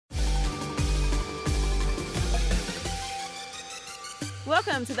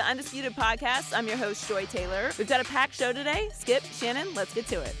Welcome to the Undisputed Podcast. I'm your host, Joy Taylor. We've got a packed show today. Skip, Shannon, let's get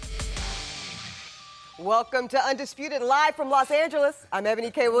to it. Welcome to Undisputed, live from Los Angeles. I'm Ebony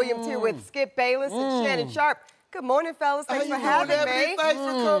K. Williams here with Skip Bayless and Shannon Sharp. Good morning, fellas. Thanks for having me. Thanks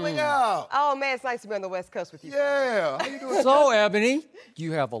for coming out. Oh, man, it's nice to be on the West Coast with you. Yeah. How you doing? So, Ebony,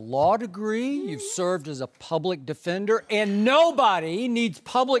 you have a law degree, you've served as a public defender, and nobody needs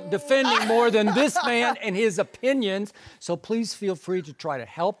public defending more than this man and his opinions. So please feel free to try to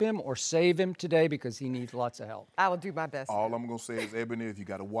help him or save him today because he needs lots of help. I will do my best. All I'm going to say is, Ebony, if you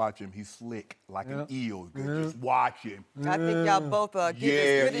got to watch him, he's slick like an eel. Just watch him. I think y'all both give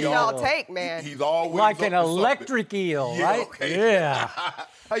as good as y'all take, man. He's always Like an up to electric eel, Yeah, right? okay. Yeah.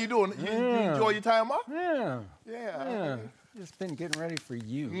 How you doing? You enjoy your time off? Yeah. Yeah. Just been getting ready for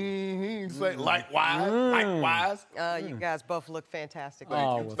you. Mm-hmm. Say, likewise. You guys both look fantastic.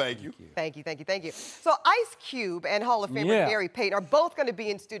 Thank you. Thank you. So Ice Cube and Hall of Famer Gary Payton are both going to be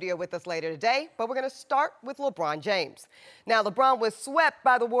in studio with us later today, but we're going to start with LeBron James. Now, LeBron was swept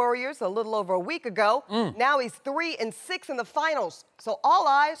by the Warriors a little over a week ago. Now he's 3-6 in the finals, so all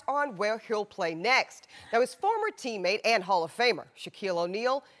eyes are on where he'll play next. Now, his former teammate and Hall of Famer, Shaquille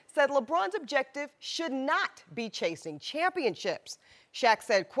O'Neal, said LeBron's objective should not be chasing championships. Shaq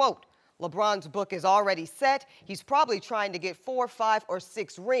said, quote, LeBron's book is already set. He's probably trying to get 4, 5, or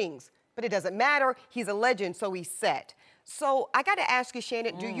 6 rings, but it doesn't matter. He's a legend, so he's set. So I got to ask you,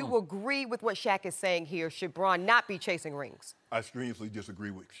 Shannon, do you agree with what Shaq is saying here? Should Bron not be chasing rings? I strenuously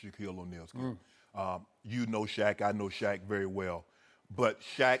disagree with Shaquille O'Neal. You know Shaq. I know Shaq very well. But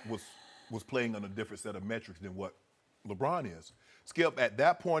Shaq was playing on a different set of metrics than what LeBron is. Skip, at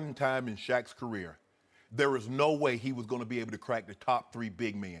that point in time in Shaq's career, there was no way he was going to be able to crack the top 3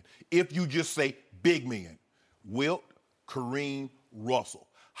 big men. If you just say big men, Wilt, Kareem, Russell.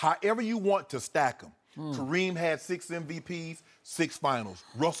 However you want to stack them. Kareem had 6 MVPs, 6 finals.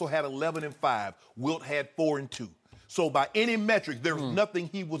 Russell had 11 and 5. Wilt had 4 and 2. So by any metric, there was nothing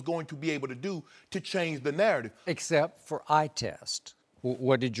he was going to be able to do to change the narrative. Except for eye test.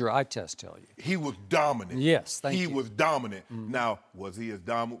 What did your eye test tell you? He was dominant. Yes, thank you. He was dominant. Now, was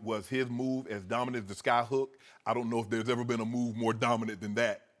his move as dominant as the sky hook? I don't know if there's ever been a move more dominant than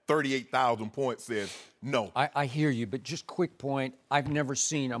that. 38,000 points says no. I hear you, but just quick point, I've never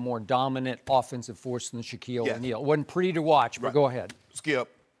seen a more dominant offensive force than Shaquille O'Neal. It wasn't pretty to watch, but go ahead. Skip,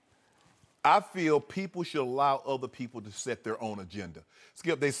 I feel people should allow other people to set their own agenda.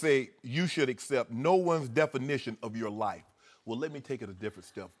 Skip, they say you should accept no one's definition of your life. Well, let me take it a different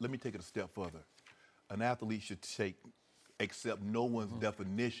step. Let me take it a step further. An athlete should accept no one's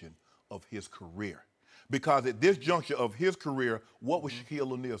definition of his career. Because at this juncture of his career, what was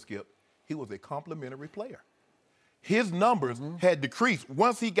Shaquille O'Neal, Skip? He was a complimentary player. His numbers had decreased.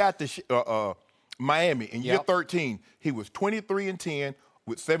 Once he got to Miami in year 13, he was 23-10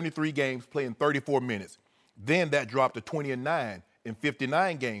 with 73 games, playing 34 minutes. Then that dropped to 20-9 in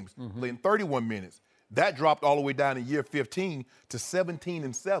 59 games, playing 31 minutes. That dropped all the way down in year 15 to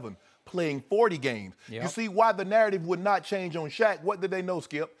 17-7, playing 40 games. You see why the narrative would not change on Shaq. What did they know,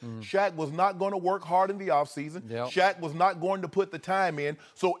 Skip? Shaq was not going to work hard in the offseason. Shaq was not going to put the time in.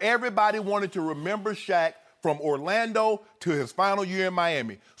 So everybody wanted to remember Shaq from Orlando to his final year in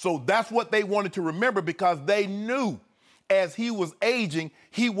Miami. So that's what they wanted to remember because they knew as he was aging,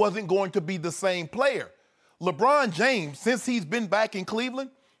 he wasn't going to be the same player. LeBron James, since he's been back in Cleveland,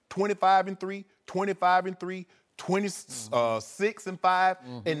 25-3, 25-3, 26-5,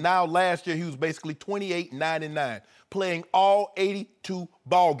 and now last year he was basically 28-9-9, playing all 82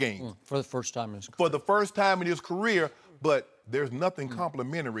 ball games. For the first time in his career. For the first time in his career, but there's nothing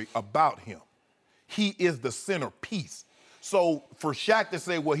complimentary about him. He is the centerpiece. So for Shaq to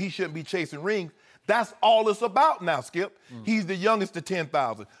say, well, he shouldn't be chasing rings, that's all it's about now, Skip. He's the youngest to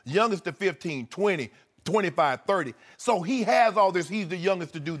 10,000, youngest to 15, 20, 25, 30. So he has all this. He's the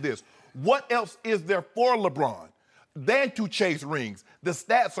youngest to do this. What else is there for LeBron than to chase rings? The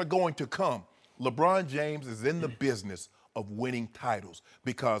stats are going to come. LeBron James is in the business of winning titles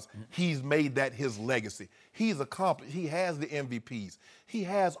because he's made that his legacy. He's accomplished. He has the MVPs. He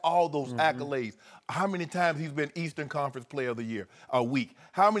has all those accolades. How many times he's been Eastern Conference Player of the Year a week?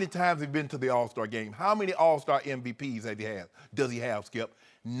 How many times he's been to the All-Star game? How many All-Star MVPs does he have, Skip?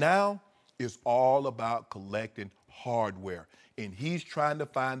 Now it's all about collecting hardware. And he's trying to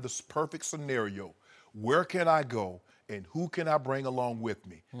find this perfect scenario. Where can I go and who can I bring along with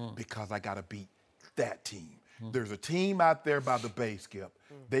me? Because I got to beat that team. There's a team out there by the Bay, Skip.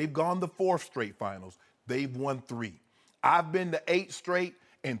 They've gone the 4th straight finals. They've won 3. I've been to 8 straight,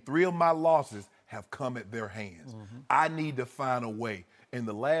 and 3 of my losses have come at their hands. I need to find a way. In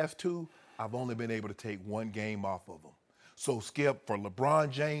the last 2, I've only been able to take 1 game off of them. So, Skip, for LeBron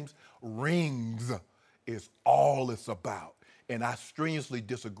James, rings is all it's about. And I strenuously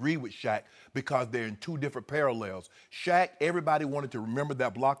disagree with Shaq because they're in two different parallels. Shaq, everybody wanted to remember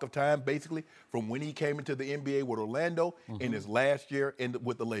that block of time, basically, from when he came into the NBA with Orlando in his last year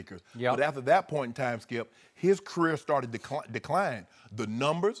with the Lakers. Yep. But after that point in time, Skip, his career started decline. The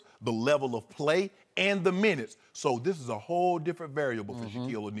numbers, the level of play, and the minutes. So this is a whole different variable for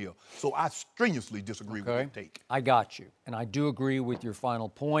Shaquille O'Neal. So I strenuously disagree with your take. I got you. And I do agree with your final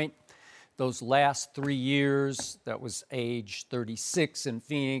point. Those last 3 years, that was age 36 in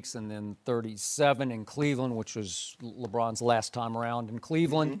Phoenix and then 37 in Cleveland, which was LeBron's last time around in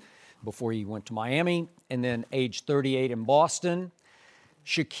Cleveland before he went to Miami, and then age 38 in Boston.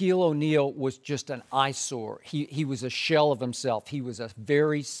 Shaquille O'Neal was just an eyesore. He was a shell of himself. He was a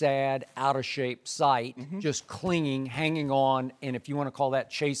very sad, out-of-shape sight, just clinging, hanging on, and if you want to call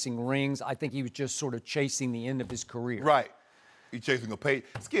that chasing rings, I think he was just sort of chasing the end of his career. Right. He's chasing a pay.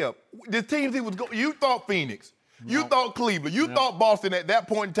 Skip, the teams he was going, you thought Phoenix, you thought Cleveland, you thought Boston at that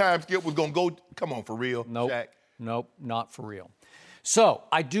point in time, Skip, was going to go, come on, for real, Shaq? Nope, not for real. So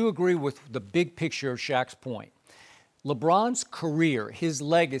I do agree with the big picture of Shaq's point. LeBron's career, his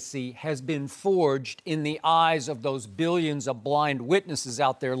legacy, has been forged in the eyes of those billions of blind witnesses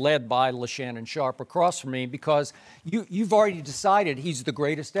out there led by LaShannon Sharp across from me because you've already decided he's the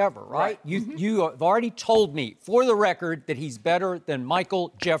greatest ever, right? You have already told me, for the record, that he's better than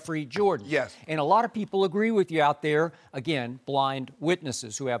Michael Jeffrey Jordan. Yes. And a lot of people agree with you out there, again, blind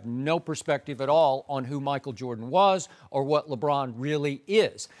witnesses who have no perspective at all on who Michael Jordan was or what LeBron really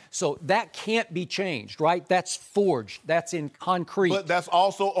is. So that can't be changed, right? That's forged. That's in concrete. But that's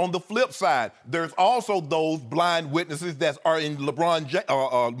also on the flip side. There's also those blind witnesses that are in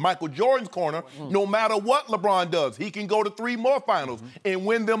Michael Jordan's corner. No matter what LeBron does, he can go to 3 more finals and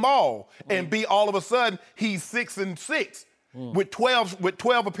win them all and be all of a sudden he's 6-6. With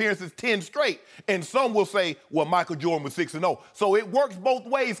 12 appearances, 10 straight. And some will say, well, Michael Jordan was 6-0. So it works both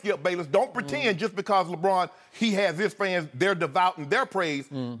ways, Skip Bayless. Don't pretend just because LeBron, he has his fans, they're devout in their praise.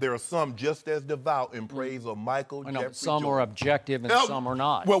 There are some just as devout in praise of Michael Jeffrey some Jordan. are objective and some are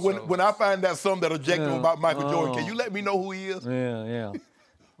not. Well, when I find that some that are objective about Michael Jordan, can you let me know who he is? Yeah.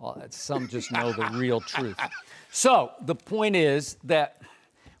 Well, some just know the real truth. So the point is that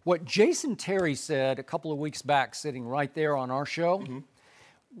what Jason Terry said a couple of weeks back, sitting right there on our show,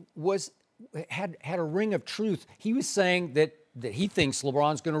 had a ring of truth. He was saying that he thinks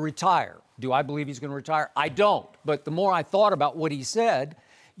LeBron's going to retire. Do I believe he's going to retire? I don't. But the more I thought about what he said,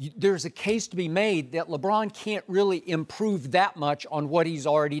 there's a case to be made that LeBron can't really improve that much on what he's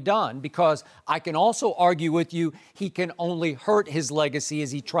already done, because I can also argue with you he can only hurt his legacy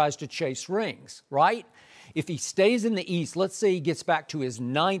as he tries to chase rings, right? If he stays in the East, let's say he gets back to his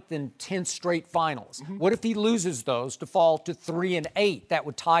 9th and 10th straight finals. What if he loses those to fall to 3 and 8? That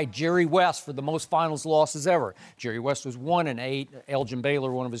would tie Jerry West for the most finals losses ever. Jerry West was 1 and 8. Elgin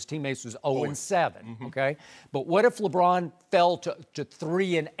Baylor, one of his teammates, was 0 and 7. Okay, but what if LeBron fell to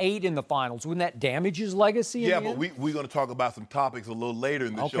 3 and 8 in the finals? Wouldn't that damage his legacy? Yeah, but we're going to talk about some topics a little later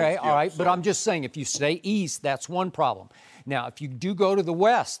in the show. Okay, all right, but I'm just saying, if you stay East, that's one problem. Now, if you do go to the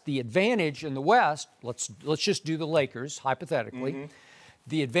West, the advantage in the West, let's just do the Lakers, hypothetically.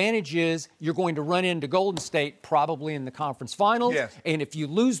 The advantage is you're going to run into Golden State probably in the conference finals. Yes. And if you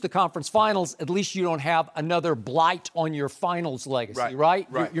lose the conference finals, at least you don't have another blight on your finals legacy, right?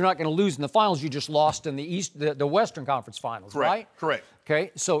 You're not going to lose in the finals. You just lost in the East, the Western Conference finals, right? Correct. Okay,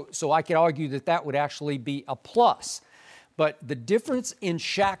 so I could argue that would actually be a plus. But the difference in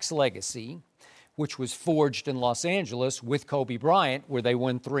Shaq's legacy, which was forged in Los Angeles with Kobe Bryant, where they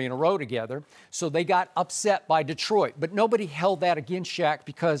won 3 in a row together. So they got upset by Detroit. But nobody held that against Shaq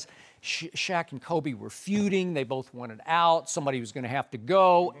because Shaq and Kobe were feuding. They both wanted out. Somebody was going to have to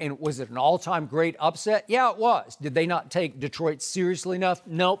go. And was it an all-time great upset? Yeah, it was. Did they not take Detroit seriously enough?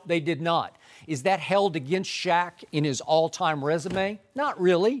 Nope, they did not. Is that held against Shaq in his all-time resume? Not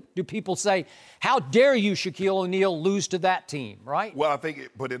really. Do people say, how dare you, Shaquille O'Neal, lose to that team, right? Well, I think,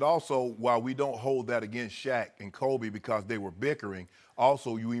 but it also, while we don't hold that against Shaq and Kobe because they were bickering,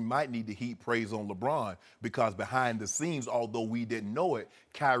 also we might need to heap praise on LeBron because behind the scenes, although we didn't know it,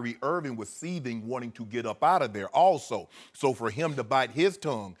 Kyrie Irving was seething, wanting to get up out of there also. So for him to bite his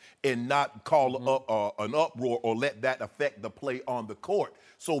tongue and not call an uproar or let that affect the play on the court.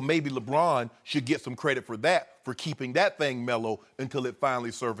 So maybe LeBron should get some credit for that, for keeping that thing mellow until it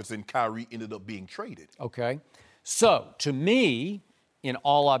finally surfaced and Kyrie ended up being traded. Okay. So to me, in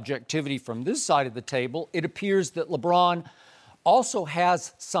all objectivity from this side of the table, it appears that LeBron also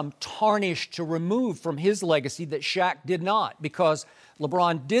has some tarnish to remove from his legacy that Shaq did not, because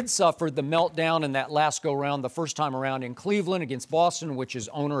LeBron did suffer the meltdown in that last go-round, the first time around in Cleveland against Boston, which his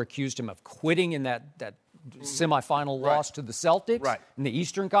owner accused him of quitting in that semifinal loss to the Celtics in the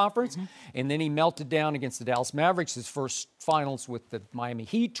Eastern Conference. And then he melted down against the Dallas Mavericks, his first finals with the Miami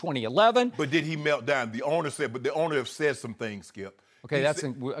Heat, 2011. But did he melt down? The owner said, but the owner have said some things, Skip. Okay, that's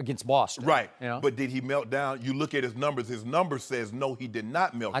against Boston. Right. You know? But did he melt down? You look at his numbers. His number says, no, he did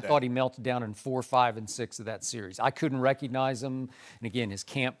not melt down. I thought he melted down in 4, 5, and 6 of that series. I couldn't recognize him. And again, his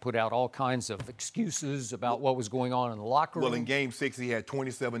camp put out all kinds of excuses about what was going on in the locker room. Well, in Game 6, he had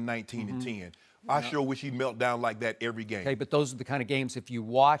 27, 19, and 10. I sure wish he'd melt down like that every game. Okay, but those are the kind of games, if you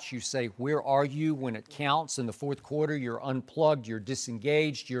watch, you say, where are you when it counts? In the fourth quarter, you're unplugged, you're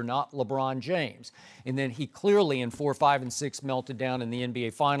disengaged, you're not LeBron James. And then he clearly, in 4, 5, and 6, melted down in the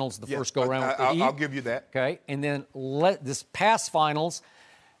NBA Finals, the first go-around with the Heat. I'll give you that. Okay, and then this past Finals,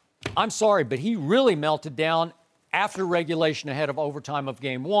 I'm sorry, but he really melted down after regulation ahead of overtime of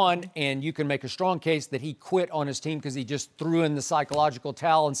Game 1, and you can make a strong case that he quit on his team because he just threw in the psychological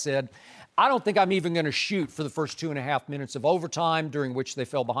towel and said, I don't think I'm even going to shoot for the first 2.5 minutes of overtime, during which they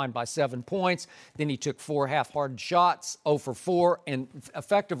fell behind by 7 points. Then he took 4 half-hearted shots, 0 for 4, and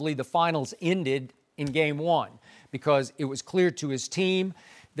effectively the finals ended in Game 1 because it was clear to his team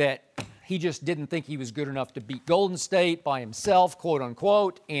that he just didn't think he was good enough to beat Golden State by himself, quote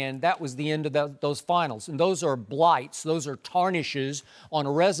unquote, and that was the end of those finals. And those are blights, those are tarnishes on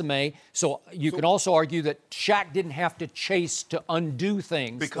a resume. So you can also argue that Shaq didn't have to chase to undo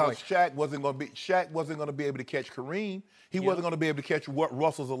things. Because Shaq wasn't going to be able to catch Kareem. He wasn't going to be able to catch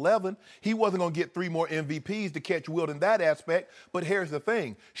Russell's 11. He wasn't going to get 3 more MVPs to catch Wilt in that aspect. But here's the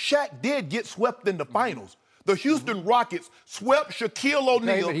thing. Shaq did get swept in the finals. The Houston Rockets swept Shaquille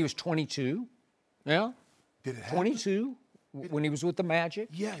O'Neal. Okay, but he was 22. Yeah? Did it happen? 22 when he was with the Magic.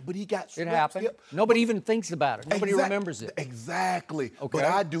 Yeah, but he got swept. It happened. Skip. Nobody even thinks about it. Nobody remembers it. Exactly. Okay. But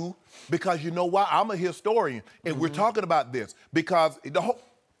I do, because you know why? I'm a historian, and we're talking about this because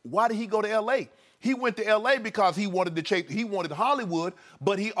why did he go to L.A.? He went to L.A. because he wanted Hollywood,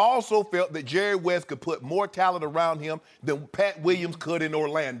 but he also felt that Jerry West could put more talent around him than Pat Williams could in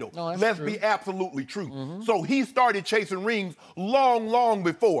Orlando. No, Let's be absolutely true. So he started chasing rings long, long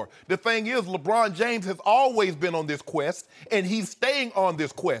before. The thing is, LeBron James has always been on this quest, and he's staying on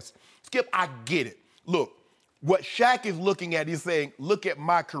this quest. Skip, I get it. Look, what Shaq is looking at, he's saying, look at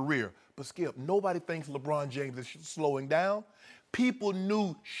my career. But Skip, nobody thinks LeBron James is slowing down. People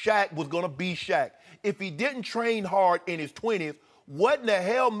knew Shaq was going to be Shaq. If he didn't train hard in his 20s, what in the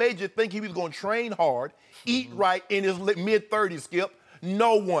hell made you think he was going to train hard, eat right in his mid-30s, Skip?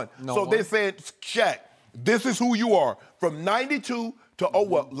 No one. They said, Shaq, this is who you are. From 92 to,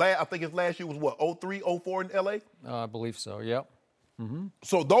 I think his last year was 03, 04 in L.A.? I believe so, yep.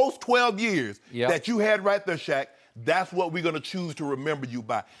 So those 12 years that you had right there, Shaq, that's what we're going to choose to remember you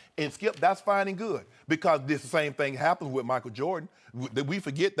by. And, Skip, that's fine and good because this same thing happens with Michael Jordan. We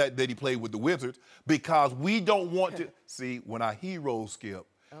forget that he played with the Wizards because we don't want to – see, when our heroes, Skip,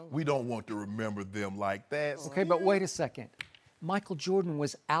 we don't want to remember them like that. Okay, but wait a second. Michael Jordan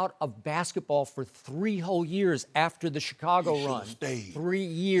was out of basketball for 3 whole years after the Chicago run. Stayed. 3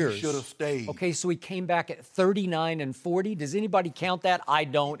 years. He should have stayed. Okay, so he came back at 39 and 40. Does anybody count that? I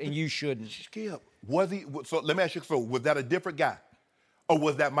don't, and you shouldn't. Skip, was he – so let me ask you, so was that a different guy? Or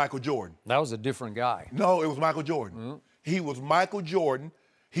was that Michael Jordan? That was a different guy. No, it was Michael Jordan. He was Michael Jordan.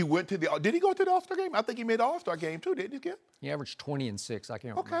 He went to the – did he go to the All-Star game? I think he made the All-Star game too, didn't he, Skip? He averaged 20 and 6. I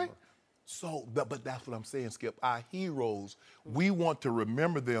can't remember. Okay. So, but that's what I'm saying, Skip. Our heroes, we want to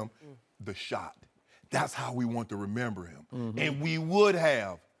remember them the shot. That's how we want to remember him. And we would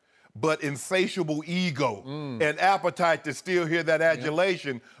have, but insatiable ego and appetite to still hear that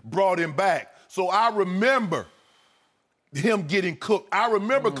adulation brought him back. So I remember him getting cooked. I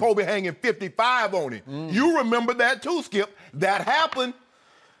remember Kobe hanging 55 on him. You remember that too, Skip. That happened.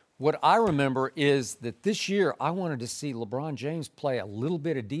 What I remember is that this year I wanted to see LeBron James play a little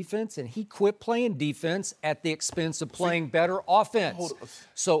bit of defense, and he quit playing defense at the expense of playing better offense.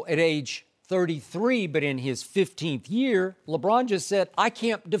 So at age 33, but in his 15th year, LeBron just said, I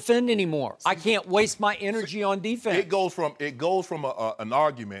can't defend anymore. I can't waste my energy on defense. It goes from an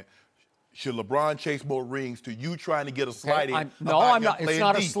argument, should LeBron chase more rings, to you trying to get a slight in. No, I'm not. It's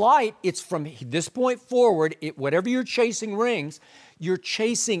not a slight. It's from this point forward, whatever you're chasing rings, you're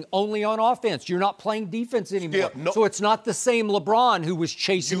chasing only on offense. You're not playing defense anymore. So it's not the same LeBron who was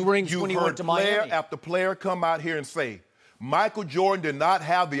chasing rings when he went to Miami. Player after player come out here and say, Michael Jordan did not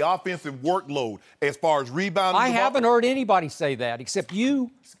have the offensive workload as far as rebounding. I haven't heard anybody say that except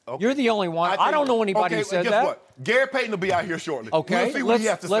you. Okay. You're the only one. I don't know anybody who said that. Guess what? Gary Payton will be out here shortly. Okay, we'll see what he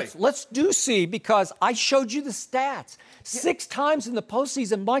has to say. Let's do see, because I showed you the stats. 6 times in the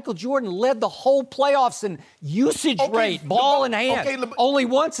postseason, Michael Jordan led the whole playoffs in usage rate, ball in hand. Okay, Only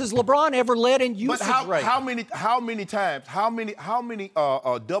once has LeBron ever led in usage rate. How many times, how many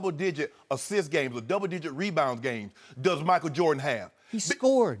double-digit assist games or double-digit rebound games does Michael Jordan have? He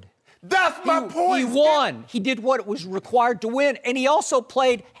scored. That's my point. He won. He did what was required to win, and he also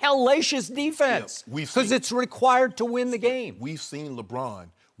played hellacious defense because it's required to win the game. We've seen LeBron,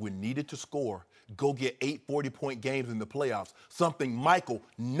 when needed to score, go get 8 40-point games in the playoffs, something Michael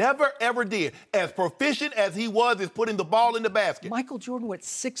never, ever did. As proficient as he was at putting the ball in the basket. Michael Jordan went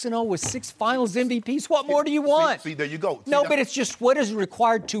 6-0 with 6 Finals MVPs. What more do you want? See, there you go. No, but it's just what is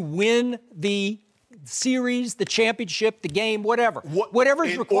required to win the series, the championship, the game, whatever. Whatever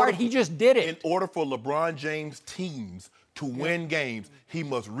is required, he just did it. In order for LeBron James' teams to win games, he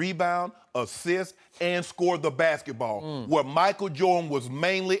must rebound, assist, and score the basketball, where Michael Jordan was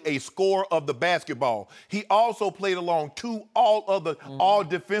mainly a scorer of the basketball. He also played along 2 all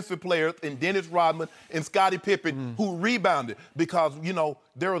defensive players in Dennis Rodman and Scottie Pippen who rebounded because, you know,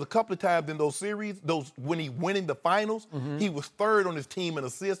 there was a couple of times in those series, when he winning the finals, he was 3rd on his team in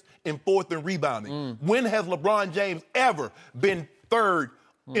assists and 4th in rebounding. When has LeBron James ever been 3rd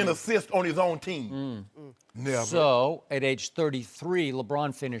in assists on his own team? Never. So, at age 33,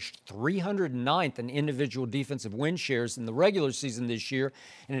 LeBron finished 309th in individual defensive win shares in the regular season this year.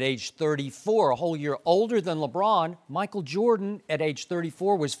 And at age 34, a whole year older than LeBron, Michael Jordan, at age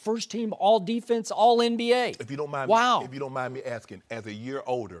 34, was first-team All-Defense, All-NBA. If you don't mind, if you don't mind me asking, as a year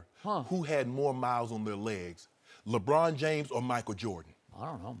older, who had more miles on their legs, LeBron James or Michael Jordan? I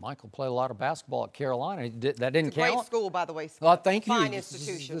don't know. Michael played a lot of basketball at Carolina. That didn't count. Great school, by the way. Thank you. Fine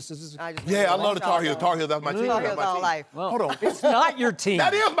institution. I love the Tar Heels. Tar Heels, that's my team. Tar Heels all life. Well, hold on. It's not your team.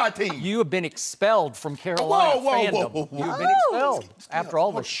 That is my team. You have been expelled from Carolina fandom. You've been expelled after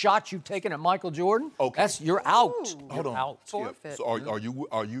all the shots you've taken at Michael Jordan. Okay. You're out. Hold on. Out. Forfeit. So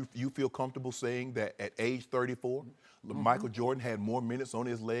you feel comfortable saying that at age 34, Michael Jordan had more minutes on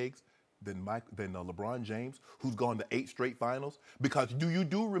his legs than LeBron James, who's gone to 8 straight finals? Because you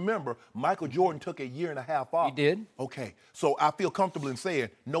do remember, Michael Jordan took a year and a half off. He did? Okay, so I feel comfortable in saying,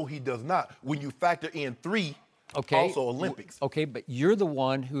 no, he does not. When you factor in 3, also Olympics. Okay, but you're the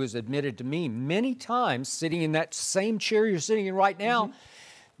one who has admitted to me many times, sitting in that same chair you're sitting in right now,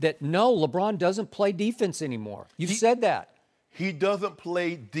 that no, LeBron doesn't play defense anymore. You've said that. He doesn't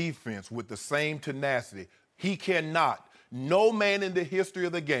play defense with the same tenacity. He cannot. No man in the history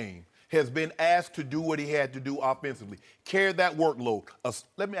of the game has been asked to do what he had to do offensively. Carry that workload.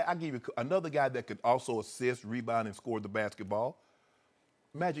 I'll give you another guy that could also assist, rebound, and score the basketball.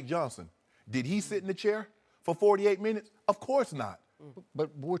 Magic Johnson. Did he sit in the chair for 48 minutes? Of course not.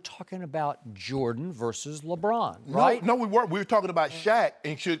 But we're talking about Jordan versus LeBron, right? No, we weren't. We were talking about Shaq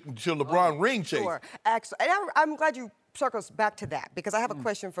and should LeBron ring chase. Sure. Actually, and I'm glad you circles back to that because I have a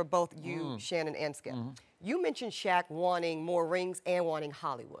question for both you, Shannon, and Skip. You mentioned Shaq wanting more rings and wanting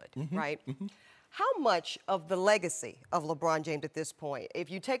Hollywood, right? How much of the legacy of LeBron James at this point, if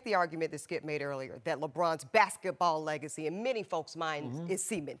you take the argument that Skip made earlier, that LeBron's basketball legacy in many folks' minds is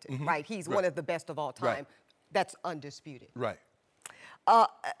cemented, right? He's one of the best of all time. That's undisputed. Right.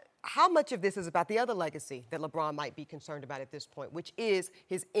 How much of this is about the other legacy that LeBron might be concerned about at this point, which is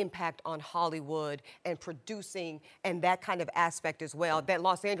his impact on Hollywood and producing and that kind of aspect as well, that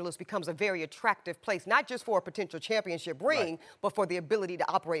Los Angeles becomes a very attractive place, not just for a potential championship ring, but for the ability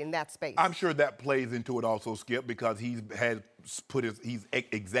to operate in that space? I'm sure that plays into it also, Skip, because he's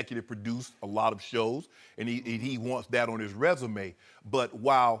executive produced a lot of shows, and he wants that on his resume. But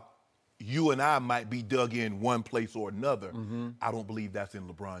while you and I might be dug in one place or another, I don't believe that's in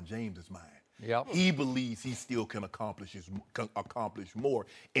LeBron James's mind. He believes he still can accomplish more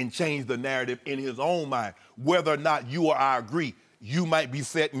and change the narrative in his own mind. Whether or not you or I agree, you might be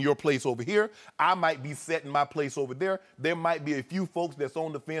set in your place over here. I might be set in my place over there. There might be a few folks that's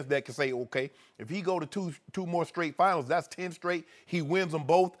on the fence that can say, okay, if he go to two more straight finals, that's 10 straight. He wins them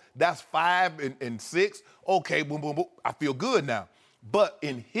both. That's 5 and 6. Okay, boom, boom, boom. I feel good now. But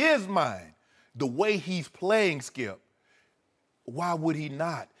in his mind, the way he's playing, Skip, why would he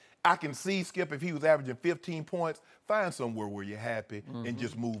not? I can see, Skip, if he was averaging 15 points, find somewhere where you're happy and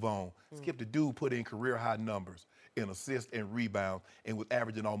just move on. Skip, the dude put in career-high numbers in assists and rebounds and was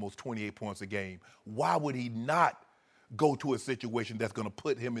averaging almost 28 points a game. Why would he not go to a situation that's going to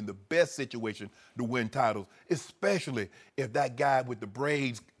put him in the best situation to win titles, especially if that guy with the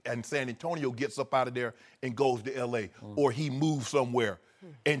braids and San Antonio gets up out of there and goes to L.A. or he moves somewhere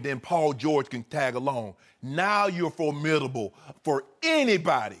and then Paul George can tag along. Now you're formidable for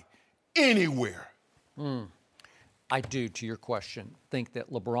anybody, anywhere. I do, to your question, think that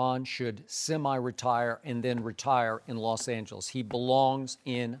LeBron should semi-retire and then retire in Los Angeles. He belongs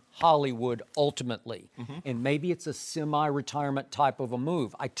in Hollywood ultimately. And maybe it's a semi-retirement type of a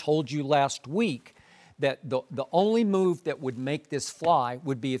move. I told you last week that the only move that would make this fly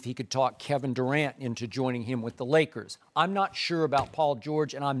would be if he could talk Kevin Durant into joining him with the Lakers. I'm not sure about Paul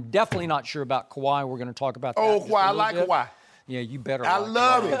George, and I'm definitely not sure about Kawhi. We're going to talk about that. Oh, Kawhi, I like Kawhi. Yeah, you better. I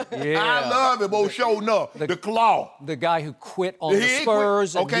love it. Yeah. I love it, both showing up. The claw. The guy who quit on the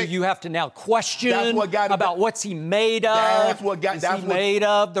Spurs. Okay. And you have to now question about what's he made of. That's what got. Is he made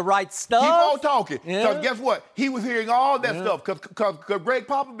of the right stuff? Keep on talking. Because Yeah. guess what? He was hearing all that stuff because Greg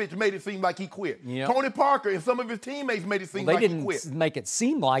Popovich made it seem like he quit. Yeah. Tony Parker and some of his teammates made it seem like he quit. They didn't make it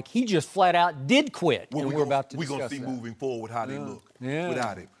seem like he just flat out did quit. Well, and we're about to We're going to discuss see that. moving forward how they look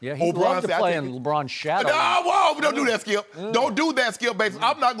without him. Yeah, he'd love to play in LeBron's shadow. No, whoa, don't do that, Skip. Don't do that, Skip, baby.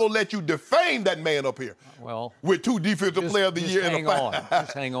 I'm not going to let you defame that man up here. Well, with 2 defensive player of the year in the final.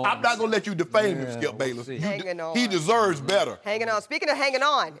 Just hang on. I'm not going to let you defame him, Skip Bayless. Hanging on. He deserves better. Hanging on. Speaking of hanging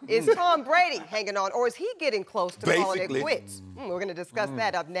on, is Tom Brady hanging on, or is he getting close to calling it quits? We're going to discuss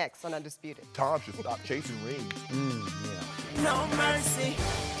that up next on Undisputed. Tom should stop chasing rings. No mercy.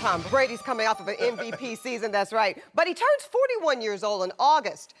 Tom Brady's coming off of an MVP season, that's right. But he turns 41 years old in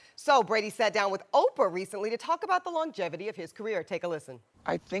August. So Brady sat down with Oprah recently to talk about the longevity of his career. Take a listen.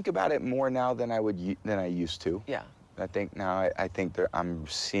 I think about it more now than I used to. Yeah. I think now I'm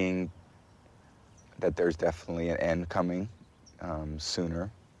seeing that there's definitely an end coming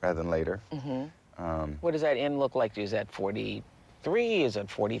sooner rather than later. What does that end look like? Is that 43? Is it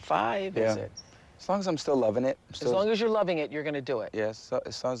 45? Yeah. Is it? As long as I'm still loving it. As long as you're loving it, you're going to do it. Yes, so,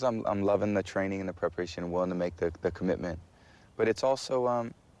 as long as I'm loving the training and the preparation and willing to make the commitment. But it's also,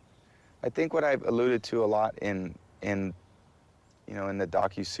 I think what I've alluded to a lot in the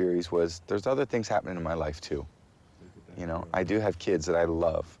docuseries was there's other things happening in my life too. You know, I do have kids that I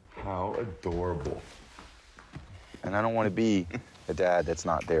love. How adorable. And I don't want to be a dad that's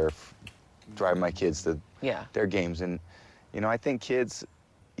not there driving my kids to their games. And, you know, I think kids,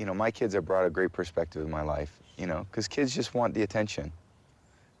 you know, my kids have brought a great perspective in my life, you know, because kids just want the attention.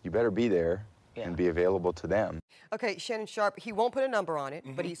 You better be there and be available to them. Okay, Shannon Sharpe, he won't put a number on it,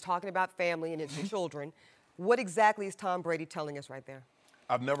 but he's talking about family and his children. What exactly is Tom Brady telling us right there?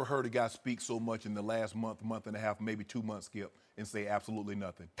 I've never heard a guy speak so much in the last month, month and a half, maybe 2 months, Skip, and say absolutely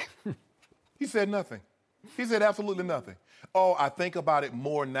nothing. He said nothing. He said absolutely nothing. Oh, I think about it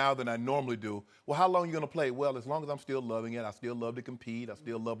more now than I normally do. Well, how long are you going to play? Well, as long as I'm still loving it, I still love to compete, I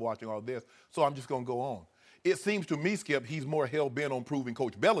still love watching all this, so I'm just going to go on. It seems to me, Skip, he's more hell-bent on proving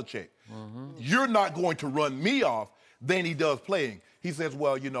Coach Belichick. You're not going to run me off than he does playing. He says,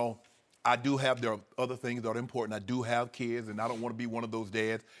 well, you know, there are other things that are important. I do have kids, and I don't want to be one of those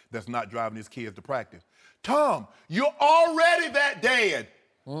dads that's not driving his kids to practice. Tom, you're already that dad.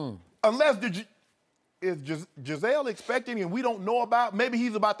 Unless is Giselle expecting and we don't know about? Maybe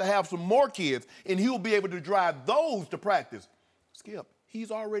he's about to have some more kids, and he'll be able to drive those to practice. Skip,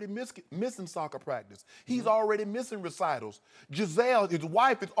 he's already missing soccer practice. He's already missing recitals. Giselle, his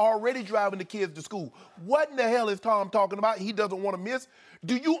wife, is already driving the kids to school. What in the hell is Tom talking about he doesn't want to miss?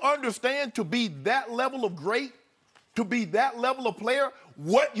 Do you understand, to be that level of great, to be that level of player,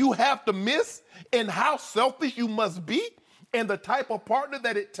 what you have to miss and how selfish you must be and the type of partner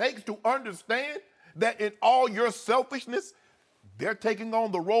that it takes to understand that in all your selfishness, they're taking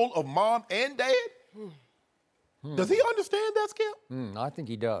on the role of mom and dad? Does he understand that, Skip? I think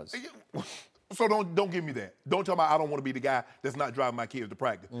he does. So don't give me that. Don't tell me I don't want to be the guy that's not driving my kids to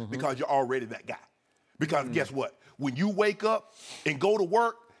practice because you're already that guy. Because guess what? When you wake up and go to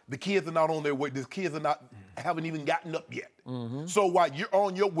work, the kids are not on their way. The kids haven't even gotten up yet. So while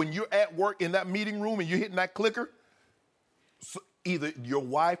when you're at work in that meeting room and you're hitting that clicker, so either your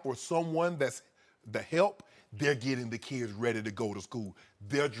wife or someone that's the help, they're getting the kids ready to go to school.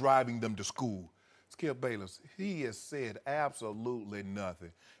 They're driving them to school. Skip Bayless, he has said absolutely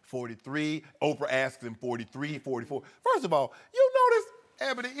nothing. 43, Oprah asked him 43, 44. First of all, you notice,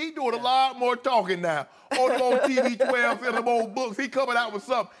 Ebony, he doing a lot more talking now. On them old TV 12 and them old books, he coming out with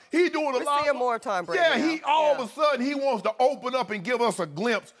something. He doing a lot more Tom Brady. Yeah, he all of a sudden, he wants to open up and give us a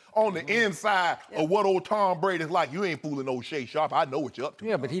glimpse on the inside of what old Tom Brady's like. You ain't fooling old Shay Sharp. I know what you're up to.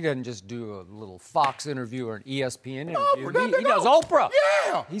 Yeah, but he doesn't just do a little Fox interview or an ESPN interview. No, He does Oprah.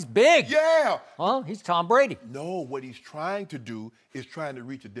 Yeah. He's big. Yeah. Huh? He's Tom Brady. No, what he's trying to do is trying to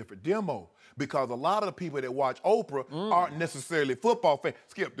reach a different demo. Because a lot of the people that watch Oprah aren't necessarily football fans.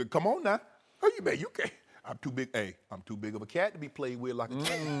 Skip, come on now. Oh, you can't. I'm too big. Hey, I'm too big of a cat to be played with like a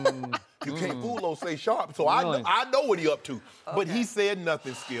cat. You can't fool those say sharp. So Really? I know what he up to. Okay. But he said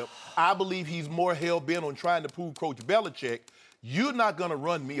nothing, Skip. I believe he's more hell-bent on trying to prove Coach Belichick, you're not going to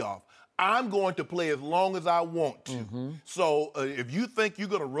run me off. I'm going to play as long as I want to. So if you think you're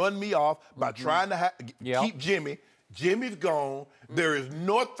going to run me off by trying to keep Jimmy, Jimmy's gone. There is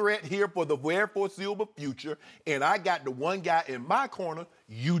no threat here for the very foreseeable future. And I got the one guy in my corner,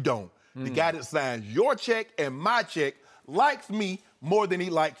 you don't. The guy that signs your check and my check likes me more than he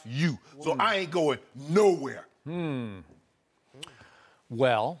likes you. So I ain't going nowhere.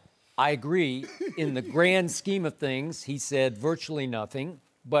 Well, I agree. In the grand scheme of things, he said virtually nothing.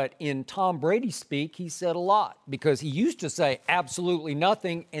 But in Tom Brady speak, he said a lot because he used to say absolutely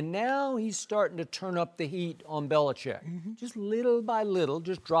nothing, and now he's starting to turn up the heat on Belichick. Just little by little,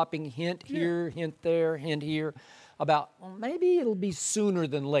 just dropping hint here, hint there, hint here about, well, maybe it'll be sooner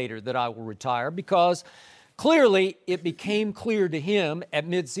than later that I will retire, because clearly it became clear to him at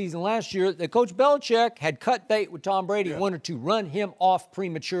midseason last year that Coach Belichick had cut bait with Tom Brady, wanted to run him off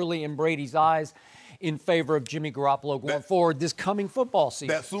prematurely in Brady's eyes in favor of Jimmy Garoppolo going forward this coming football season.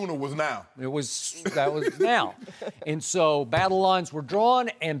 That sooner was now. That was now. And so battle lines were drawn,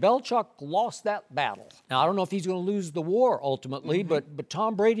 and Belichick lost that battle. Now, I don't know if he's going to lose the war ultimately, but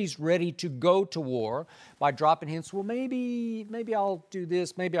Tom Brady's ready to go to war by dropping hints. Well, maybe I'll do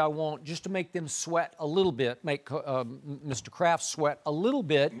this, maybe I won't, just to make them sweat a little bit, make Mr. Kraft sweat a little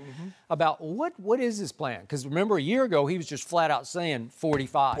bit about what is his plan? Because remember, a year ago, he was just flat out saying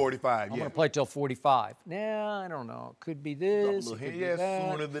 45. 45, I'm going to play till 45. Now, I don't know. Could be this. Could be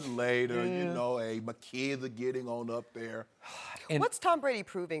that. Sooner than later. You know, hey, my kids are getting on up there. And what's Tom Brady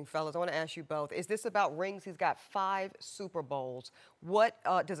proving, fellas? I want to ask you both. Is this about rings? He's got 5 Super Bowls. What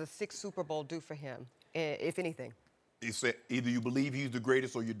does a 6th Super Bowl do for him, if anything? He said either you believe he's the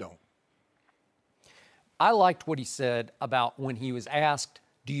greatest or you don't. I liked what he said about when he was asked,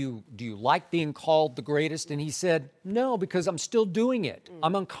 do you like being called the greatest? And he said, no, because I'm still doing it.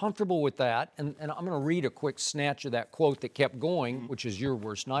 I'm uncomfortable with that. And I'm going to read a quick snatch of that quote that kept going, which is your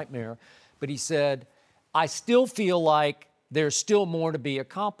worst nightmare. But he said, I still feel like there's still more to be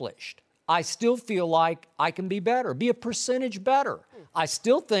accomplished. I still feel like I can be better, be a percentage better. I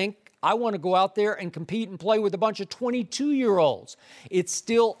still think I want to go out there and compete and play with a bunch of 22-year-olds. It's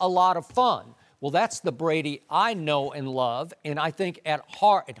still a lot of fun. Well, that's the Brady I know and love, and I think at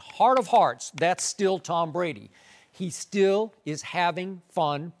heart of hearts, that's still Tom Brady. He still is having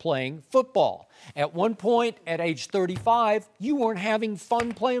fun playing football. At one point, at age 35, you weren't having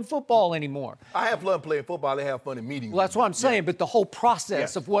fun playing football anymore. I have fun playing football. I have fun in meetings. Well, that's what I'm saying, but the whole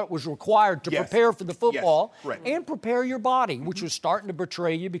process of what was required to prepare for the football and prepare your body, which was starting to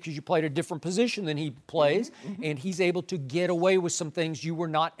betray you because you played a different position than he plays, and he's able to get away with some things you were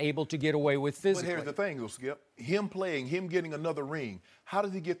not able to get away with physically. But here's the thing, though, Skip. Him playing, him getting another ring, how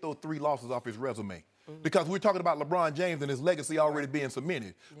does he get those 3 losses off his resume? Because we're talking about LeBron James and his legacy already being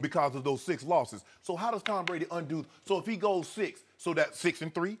cemented because of those 6 losses. So how does Tom Brady undo? So if he goes 6, so that's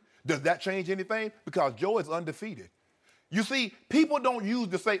 6-3, does that change anything? Because Joe is undefeated. You see, people don't use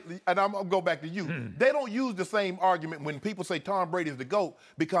the same, and I'm going to go back to you. They don't use the same argument when people say Tom Brady is the GOAT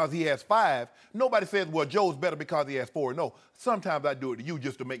because he has 5. Nobody says, well, Joe's better because he has 4. No, sometimes I do it to you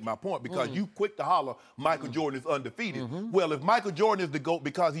just to make my point because you quick to holler Michael Jordan is undefeated. Well, if Michael Jordan is the GOAT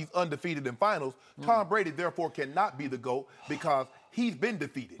because he's undefeated in finals, Tom Brady therefore cannot be the GOAT because he's been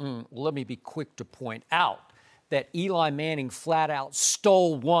defeated. Well, let me be quick to point out that Eli Manning flat out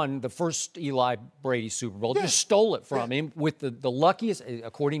won the first Eli Brady Super Bowl, just stole it from him with the luckiest,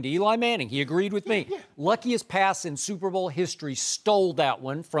 according to Eli Manning, he agreed with me, luckiest pass in Super Bowl history, stole that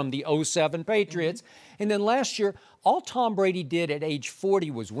one from the 07 Patriots. And then last year, all Tom Brady did at age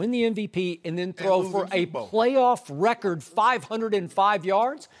 40 was win the MVP and then throw for a playoff record 505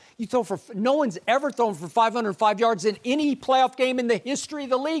 yards. You throw for, no one's ever thrown for 505 yards in any playoff game in the history of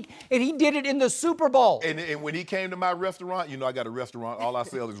the league, and he did it in the Super Bowl. And when he came to my restaurant, you know I got a restaurant, all I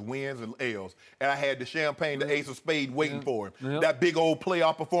sell is wins and ales. And I had the champagne, the Ace of Spades waiting for him. That big old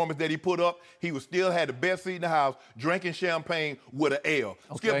playoff performance that he put up, he was still had the best seat in the house, drinking champagne with an ale.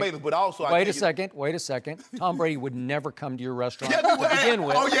 Skip Bayless, but also wait a second. Tom Brady would never come to your restaurant to begin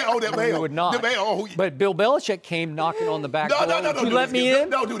with. He would not. But Bill Belichick came knocking on the back door. No, you let me in?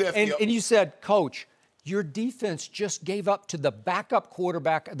 Don't do that, Skip. And you said, Coach, your defense just gave up to the backup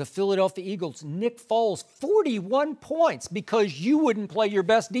quarterback of the Philadelphia Eagles, Nick Foles, 41 points because you wouldn't play your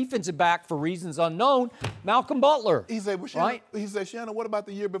best defensive back for reasons unknown, Malcolm Butler. He said, well, Shannon, what about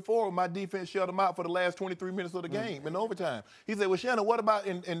the year before my defense shut him out for the last 23 minutes of the game in overtime? He said, well, Shannon, what about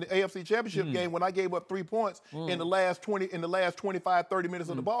in the AFC Championship game when I gave up 3 points in the last 25, 30 minutes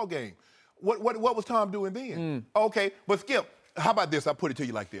of the ball game? What was Tom doing then? Okay, but Skip, how about this? I'll put it to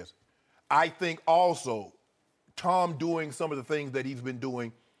you like this. I think also Tom doing some of the things that he's been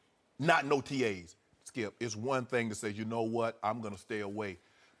doing, not no TAs, Skip, it's one thing to say, you know what, I'm going to stay away.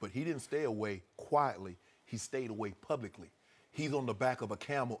 But he didn't stay away quietly. He stayed away publicly. He's on the back of a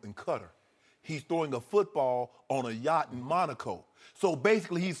camel in Qatar. He's throwing a football on a yacht in Monaco. So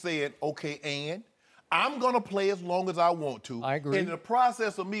basically he's saying, okay, and I'm going to play as long as I want to. I agree. In the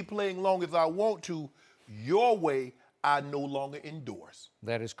process of me playing long as I want to, your way, I no longer endorse.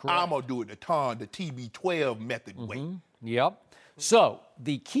 That is correct. I'm going to do it the TB12 method way. Yep. So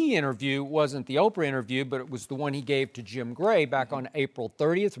the key interview wasn't the Oprah interview, but it was the one he gave to Jim Gray back on April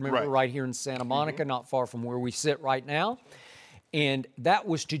 30th. Remember, right here in Santa Monica, not far from where we sit right now. And that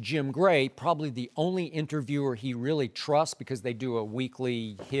was to Jim Gray, probably the only interviewer he really trusts because they do a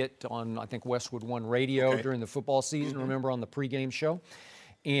weekly hit on, I think, Westwood One Radio during the football season, remember, on the pregame show.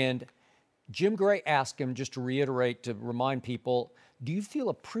 And Jim Gray asked him, just to reiterate, to remind people, do you feel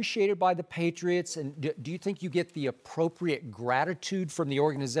appreciated by the Patriots? And do you think you get the appropriate gratitude from the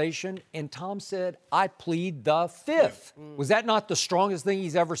organization? And Tom said, I plead the fifth. Was that not the strongest thing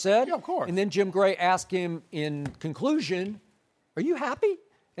he's ever said? Yeah, of course. And then Jim Gray asked him in conclusion, are you happy?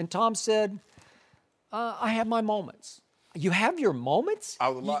 And Tom said, I have my moments. You have your moments?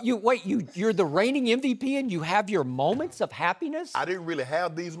 You're the reigning MVP and you have your moments of happiness? I didn't really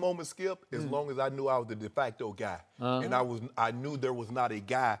have these moments, Skip, as long as I knew I was the de facto guy. And I knew there was not a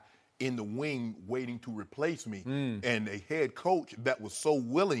guy in the wing waiting to replace me. And a head coach that was so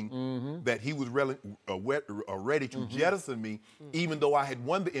willing that he was ready to jettison me, even though I had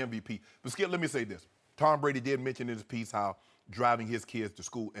won the MVP. But Skip, let me say this. Tom Brady did mention in his piece how driving his kids to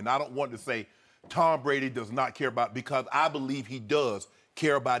school. And I don't want to say Tom Brady does not care about, because I believe he does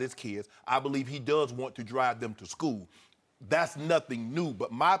care about his kids. I believe he does want to drive them to school. That's nothing new.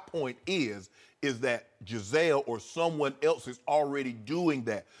 But my point is that Giselle or someone else is already doing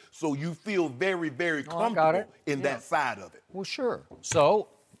that. So you feel very, very comfortable in that side of it. Well, sure. So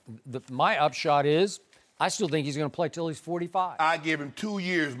my upshot is, I still think he's going to play till he's 45. I give him 2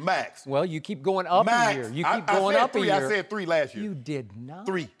 years max. Well, you keep going up a year. You keep going up a year. I said 3 last year. You did not.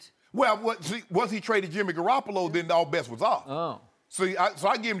 3. Well, once he traded Jimmy Garoppolo, then all bets was off. Oh. So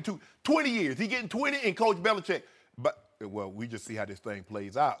I give him 20 years. He getting 20 and Coach Belichick. But, well, we just see how this thing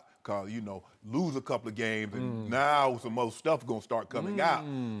plays out. Because, lose a couple of games, and now some more stuff going to start coming out.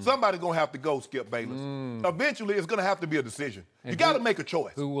 Somebody's going to have to go, Skip Bayless. Eventually, it's going to have to be a decision. You got to make a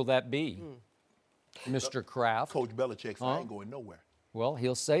choice. Who will that be? Mr. Kraft. Coach Belichick said, I ain't going nowhere. Well,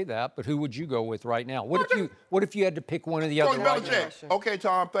 he'll say that, but who would you go with right now? What if you had to pick one of the other? Coach Belichick. Okay,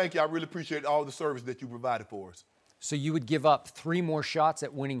 Tom, thank you. I really appreciate all the service that you provided for us. So you would give up 3 more shots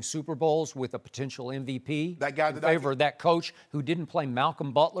at winning Super Bowls with a potential MVP? That guy in favor of that coach who didn't play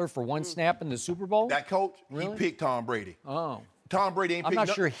Malcolm Butler for 1 snap in the Super Bowl? That coach, really? He picked Tom Brady. Oh. Tom Brady ain't picked I'm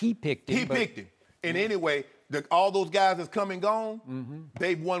not sure he picked him. He picked him. And anyway, all those guys that's come and gone,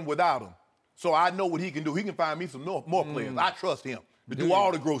 they've won without him. So I know what he can do. He can find me some more players. I trust him to do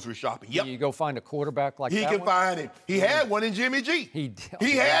all the grocery shopping. Yep. You go find a quarterback like that. He can find him. He had one in Jimmy G.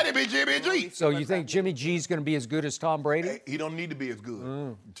 He had him in Jimmy G. So you think Jimmy G's going to be as good as Tom Brady? He don't need to be as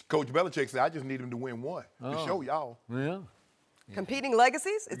good. Coach Belichick said, I just need him to win one to show y'all. Yeah. Competing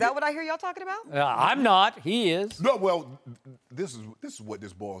legacies? Is that what I hear y'all talking about? I'm not. He is. No, well, this is what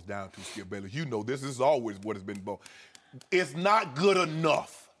this boils down to, Skip Bayless. You know this. This is always what it's been about. It's not good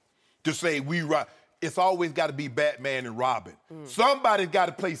enough to say we right. It's always got to be Batman and Robin. Somebody's got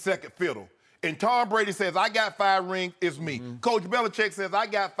to play second fiddle. And Tom Brady says, I got 5 rings, it's me. Coach Belichick says, I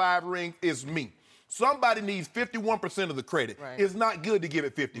got 5 rings, it's me. Somebody needs 51% of the credit. Right. It's not good to give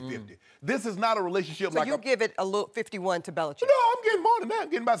it 50-50. This is not a relationship so you give it a little 51 to Belichick? No, I'm getting more than that. I'm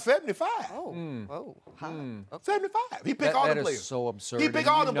getting about 75. Oh, high. Okay. 75. He picked all the players. That is so absurd. He picked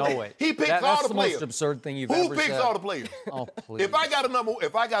all the players. He picks all the players. That's the most absurd thing you've ever said. Who picks all the players? Oh, please. If I got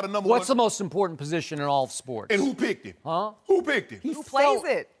a number What's the most important position in all of sports? And who picked him? Huh? Who picked him? Who plays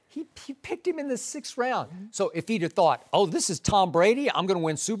it? He picked him in the 6th round. So if he'd have thought, oh, this is Tom Brady, I'm going to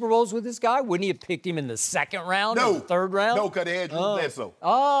win Super Bowls with this guy, wouldn't he have picked him in the 2nd round or the 3rd round? No, because they had Drew Bledsoe.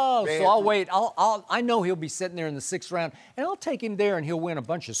 Oh, so I'll wait. I know he'll be sitting there in the 6th round, and I'll take him there, and he'll win a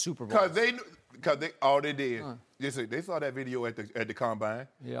bunch of Super Bowls. Because they did. They saw that video at the combine.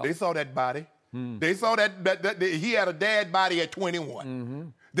 Yep. They saw that body. They saw that he had a dad body at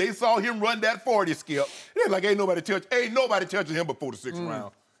 21. They saw him run that 40 skip. They're like, ain't nobody touching him before the 6th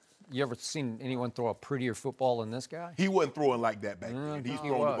round. You ever seen anyone throw a prettier football than this guy? He wasn't throwing like that back then. He's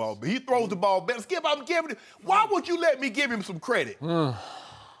throwing the ball. He throws the ball better. Skip, why would you let me give him some credit?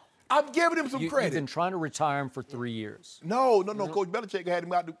 I'm giving him some credit. You've been trying to retire him for 3 years. No. Coach Belichick had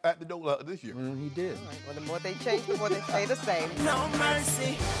him out the door this year. He did. Right. Well, the more they change, the more they stay the same. No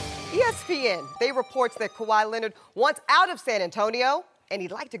mercy. ESPN, they reports that Kawhi Leonard wants out of San Antonio, and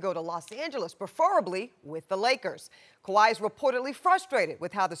he'd like to go to Los Angeles, preferably with the Lakers. Kawhi is reportedly frustrated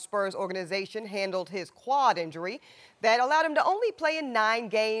with how the Spurs organization handled his quad injury that allowed him to only play in 9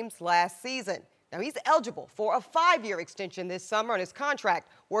 games last season. Now, he's eligible for a 5-year extension this summer on his contract,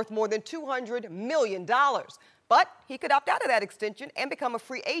 worth more than $200 million. But he could opt out of that extension and become a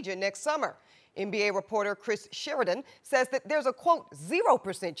free agent next summer. NBA reporter Chris Sheridan says that there's a, quote,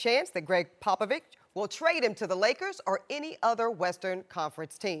 0% chance that Greg Popovich will trade him to the Lakers or any other Western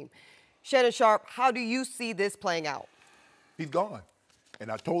Conference team. Shannon Sharp, how do you see this playing out? He's gone. And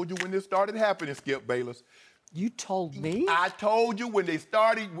I told you when this started happening, Skip Bayless. You told me? I told you when they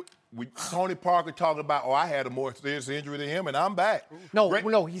started with Tony Parker talking about, I had a more serious injury than him, and I'm back.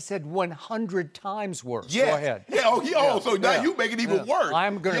 No, he said 100 times worse. Yes. Go ahead. Yeah, so now you make it even worse.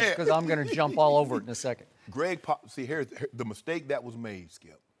 I'm gonna jump all over it in a second. Here's the mistake that was made,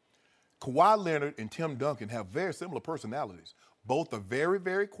 Skip. Kawhi Leonard and Tim Duncan have very similar personalities. Both are very,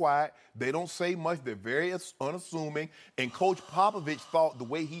 very quiet. They don't say much. They're very unassuming. And Coach Popovich thought the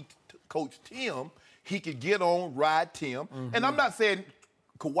way he coached Tim, he could get on, ride Tim. And I'm not saying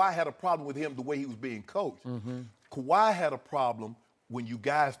Kawhi had a problem with him the way he was being coached. Kawhi had a problem when you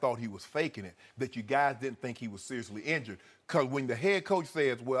guys thought he was faking it, that you guys didn't think he was seriously injured. Because when the head coach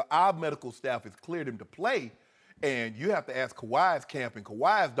says, well, our medical staff has cleared him to play, and you have to ask Kawhi's camp and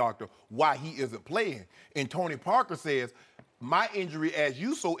Kawhi's doctor why he isn't playing. And Tony Parker says, my injury, as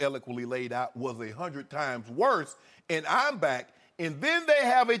you so eloquently laid out, was 100 times worse, and I'm back. And then they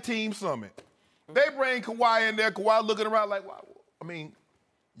have a team summit. They bring Kawhi in there. Kawhi looking around like, wow, I mean,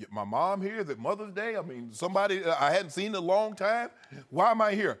 my mom here, is it Mother's Day? I mean, somebody I hadn't seen in a long time. Why am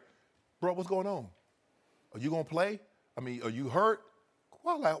I here? Bro, what's going on? Are you going to play? I mean, are you hurt?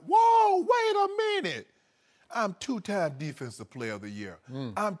 Kawhi like, whoa, wait a minute. I'm 2-time Defensive Player of the Year.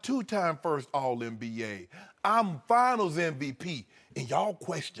 I'm 2-time first All-NBA. I'm Finals MVP. And y'all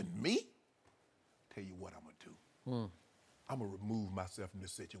question me? Tell you what I'm going to do. I'm going to remove myself from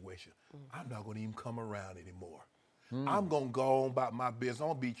this situation. I'm not going to even come around anymore. I'm going to go on about my business. I'm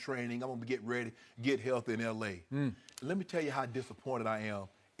going to be training. I'm going to get ready, get healthy in L.A. Let me tell you how disappointed I am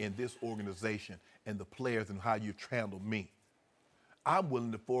in this organization and the players and how you've handled me. I'm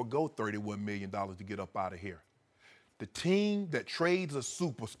willing to forego $31 million to get up out of here. The team that trades a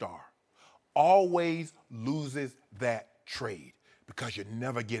superstar always loses that trade because you're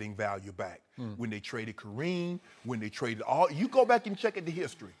never getting value back. When they traded Kareem, when they traded you go back and check at the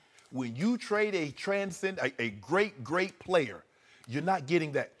history. When you trade a great player, you're not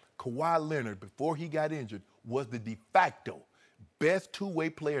getting that. Kawhi Leonard, before he got injured, was the de facto best two-way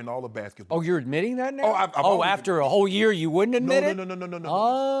player in all of basketball. Oh, you're admitting that now? After a whole year, you wouldn't admit it? No.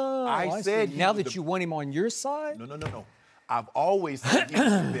 Oh, I said now that you want him on your side? No. I've always said he's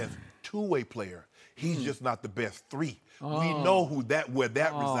the best two-way player. He's just not the best three. We know where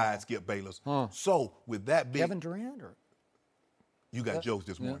that resides, Skip Bayless. So with that being, Kevin Durant or? You got jokes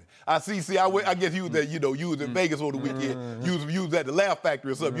this morning. I guess you was at, you was in Vegas over the weekend. You was at the Laugh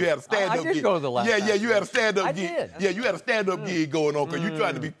Factory or something. You had a stand-up gig. I did go to the Laugh Factory. Yeah, you had a stand-up gig. I did. Yeah, you had a stand-up gig going on because you're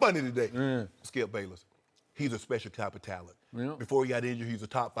trying to be funny today. Skip Bayless, he's a special type of talent. Before he got injured, he's a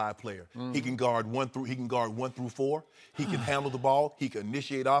top 5 player. He can guard 1 through 4. He can handle the ball. He can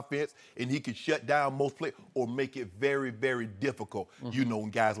initiate offense, and he can shut down most players or make it very, very difficult. You know, when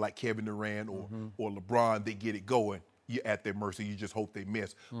guys like Kevin Durant or LeBron, they get it going. You're at their mercy. You just hope they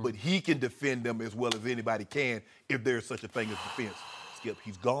miss. But he can defend them as well as anybody can if there's such a thing as defense. Skip,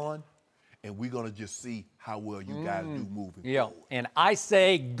 he's gone, and we're going to just see how well you guys do moving forward. And I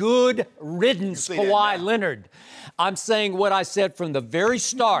say good riddance, Kawhi Leonard. I'm saying what I said from the very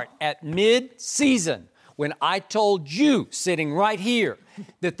start at mid-season when I told you, sitting right here,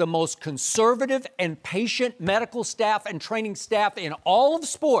 that the most conservative and patient medical staff and training staff in all of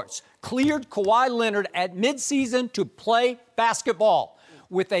sports cleared Kawhi Leonard at midseason to play basketball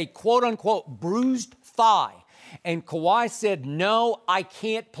with a quote-unquote bruised thigh. And Kawhi said, no, I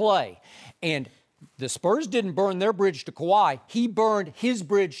can't play. And the Spurs didn't burn their bridge to Kawhi. He burned his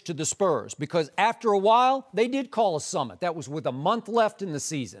bridge to the Spurs because after a while, they did call a summit. That was with a month left in the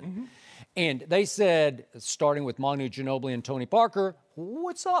season. And they said, starting with Manu Ginobili and Tony Parker,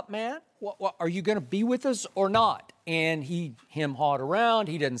 what's up, man? What, are you going to be with us or not? And he hawed around.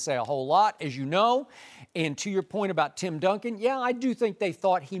 He didn't say a whole lot, as you know. And to your point about Tim Duncan, yeah, I do think they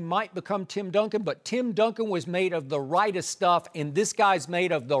thought he might become Tim Duncan, but Tim Duncan was made of the rightest stuff, and this guy's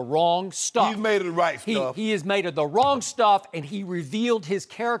made of the wrong stuff. He's made of the right stuff. He is made of the wrong stuff, and he revealed his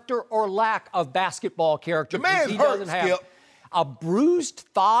character or lack of basketball character. The man's hurt, Skip. A bruised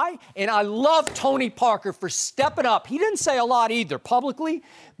thigh, and I love Tony Parker for stepping up. He didn't say a lot either publicly,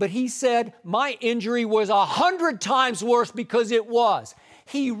 but he said, my injury was 100 times worse because it was.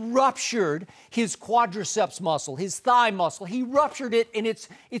 He ruptured his quadriceps muscle, his thigh muscle. He ruptured it, and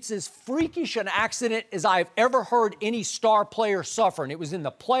it's as freakish an accident as I've ever heard any star player suffer. And it was in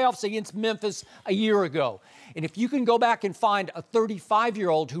the playoffs against Memphis a year ago. And if you can go back and find a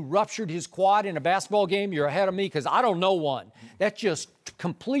 35-year-old who ruptured his quad in a basketball game, you're ahead of me, because I don't know one. That's just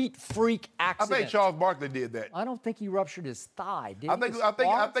complete freak accident. I think Charles Barkley did that. I don't think he ruptured his thigh, did he? I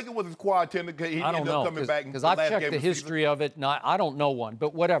think it was his quad tendon. He ended up coming back. Because I've checked the history of it, and I don't know one.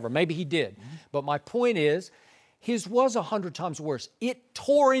 But whatever, maybe he did. But my point is, his was 100 times worse. It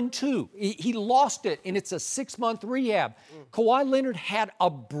tore in two. He lost it, and it's a 6-month rehab. Kawhi Leonard had a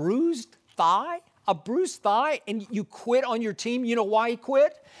bruised thigh. A bruised thigh, and you quit on your team. You know why he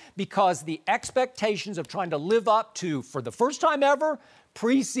quit? Because the expectations of trying to live up to, for the first time ever,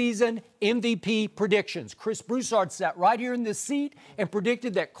 preseason MVP predictions. Chris Broussard sat right here in this seat and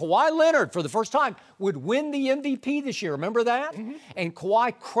predicted that Kawhi Leonard, for the first time, would win the MVP this year. Remember that? And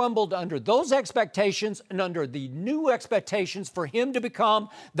Kawhi crumbled under those expectations and under the new expectations for him to become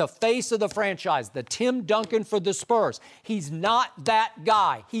the face of the franchise, the Tim Duncan for the Spurs. He's not that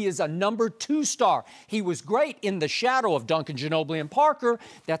guy. He is a number 2 star. He was great in the shadow of Duncan, Ginobili, and Parker.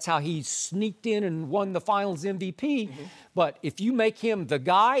 That's how he sneaked in and won the Finals MVP. But if you make him the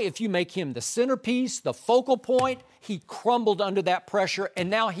guy, if you make him the centerpiece, the focal point, he crumbled under that pressure, and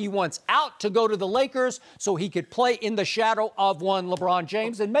now he wants out to go to the Lakers so he could play in the shadow of one LeBron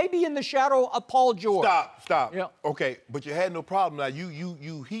James and maybe in the shadow of Paul George. Stop. Yeah. Okay, but you had no problem. Now,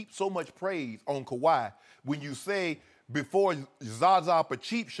 you heap so much praise on Kawhi when you say before Zaza a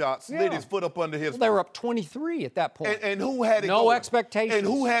cheap shot slid his foot up under his They were up 23 at that point. And who had it going? No expectations. And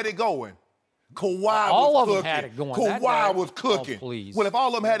who had it going? Kawhi all was of cooking. them had it going. Kawhi was cooking. Oh, please. Well, if all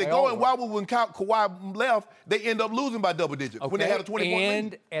of them had it going, why would when Kawhi left, they end up losing by double digits when they had a 20-point lead?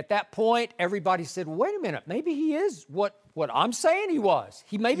 And at that point, everybody said, well, wait a minute, maybe he is what I'm saying he was.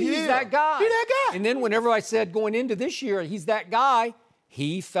 Maybe he's that guy. He's that guy. And then when everybody said going into this year, he's that guy,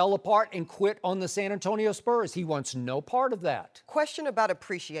 he fell apart and quit on the San Antonio Spurs. He wants no part of that. Question about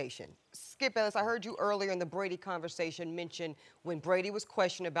appreciation. Skip Bayless, I heard you earlier in the Brady conversation mention when Brady was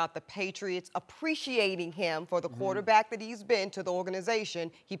questioned about the Patriots appreciating him for the quarterback that he's been to the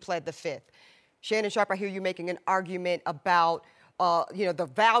organization, he pled the fifth. Shannon Sharpe, I hear you making an argument about, the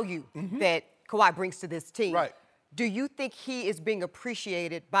value that Kawhi brings to this team. Right. Do you think he is being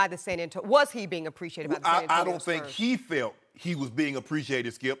appreciated by the San Antonio? Was he being appreciated by the San Antonio I don't think Spurs? he felt he was being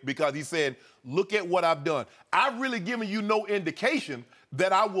appreciated, Skip, because he said, look at what I've done. I've really given you no indication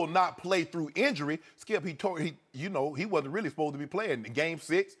that I will not play through injury. Skip, he wasn't really supposed to be playing. In Game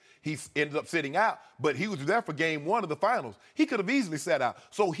 6, he ended up sitting out, but he was there for Game 1 of the Finals. He could have easily sat out.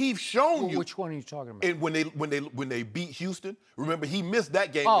 So he's shown you. Which one are you talking about? And when they beat Houston, remember he missed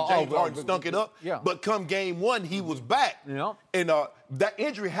that game. James Harden stunk it up. Yeah. But come Game 1, he was back. Yeah. And that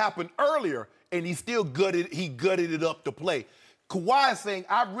injury happened earlier, and he still gutted it up to play. Kawhi is saying,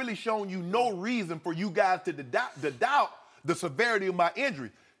 I've really shown you no reason for you guys to doubt the severity of my injury.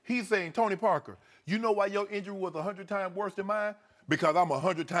 He's saying, Tony Parker, you know why your injury was 100 times worse than mine? Because I'm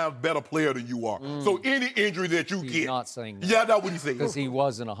 100 times better player than you are. So any injury that you get. He's not saying that. Yeah, that's what he's saying. Because he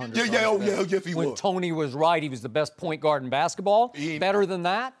wasn't 100 times yes, he was. When Tony was right, he was the best point guard in basketball. Better than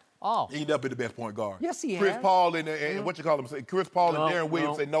that? Oh. He never been the best point guard. Yes, he Chris has. Paul and what you call him? Chris Paul and Darren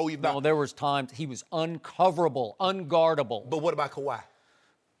Williams said, no, he's not. No, there was times he was uncoverable, unguardable. But what about Kawhi?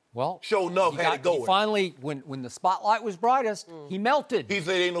 Well, Sure enough, had it going. Finally, when the spotlight was brightest, he melted. He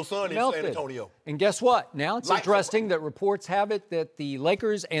said ain't no sun in San Antonio. And guess what? Now it's Lights interesting that reports have it that the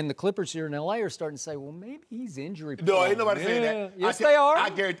Lakers and the Clippers here in L.A. are starting to say, well, maybe he's injury prone. No, ain't nobody saying that. Yes, they are.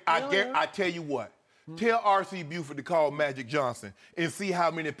 I tell you what. Tell R.C. Buford to call Magic Johnson and see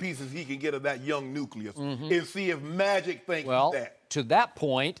how many pieces he can get of that young nucleus and see if Magic thinks he's that. To that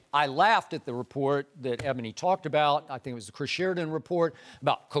point, I laughed at the report that Ebony talked about. I think it was the Chris Sheridan report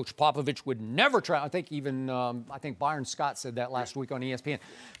about Coach Popovich would never trade. I think Byron Scott said that last week on ESPN.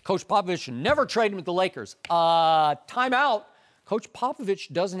 Coach Popovich should never trade him with the Lakers. Timeout. Coach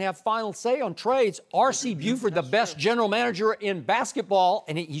Popovich doesn't have final say on trades. R.C. Buford, the best general manager in basketball,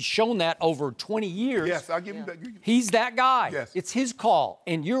 and he's shown that over 20 years. Yes, I'll give him that. He's that guy. Yes. It's his call.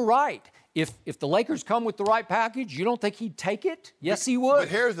 And you're right. If the Lakers come with the right package, you don't think he'd take it? Yes, he would. But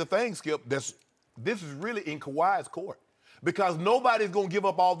here's the thing, Skip. This is really in Kawhi's court. Because nobody's going to give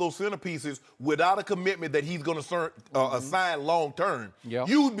up all those centerpieces without a commitment that he's going to assign long term. Yep.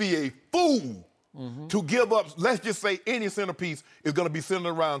 You'd be a fool to give up, let's just say any centerpiece is going to be centered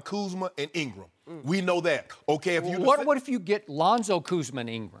around Kuzma and Ingram. We know that. Okay, if you what if you get Lonzo, Kuzma, and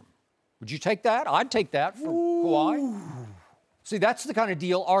Ingram? Would you take that? I'd take that for Kawhi. See, that's the kind of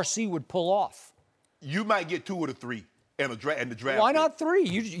deal RC would pull off. You might get 2 of the 3 in the draft. Why not 3?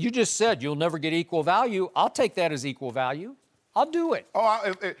 You just said you'll never get equal value. I'll take that as equal value. I'll do it. Oh,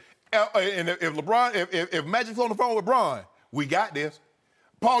 and if LeBron, if Magic's on the phone with LeBron, we got this.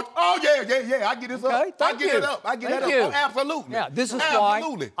 Paul, yeah, I get this up. I get it up. Oh, absolutely. Yeah, this is why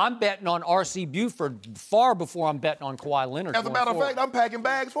I'm betting on R.C. Buford far before I'm betting on Kawhi Leonard. As a matter of fact, I'm packing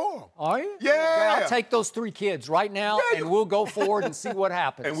bags for him. Are you? Yeah. Okay, I'll take those 3 kids right now, and we'll go forward and see what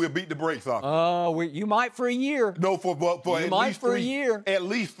happens. And we'll beat the brakes off. You might for a year. No, for at least 3 years. At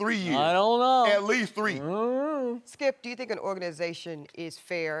least 3 years. I don't know. At least 3. Skip, do you think an organization is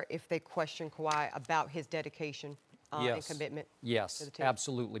fair if they question Kawhi about his dedication and commitment? Yes,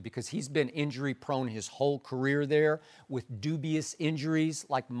 absolutely, because he's been injury-prone his whole career there with dubious injuries,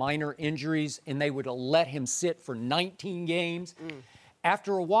 like minor injuries, and they would have let him sit for 19 games.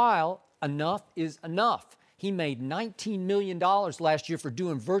 After a while, enough is enough. He made $19 million last year for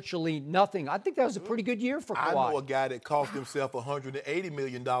doing virtually nothing. I think that was a pretty good year for Kawhi. I know a guy that cost himself $180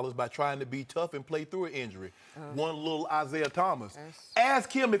 million by trying to be tough and play through an injury. One little Isaiah Thomas.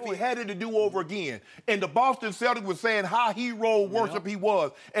 Ask him if he had it to do over again. And the Boston Celtics was saying how hero worship he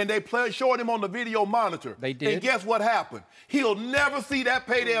was. And they showed him on the video monitor. They did. And guess what happened? He'll never see that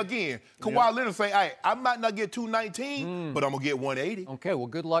payday again. Kawhi Leonard say, hey, I might not get 219, but I'm going to get 180. Okay, well,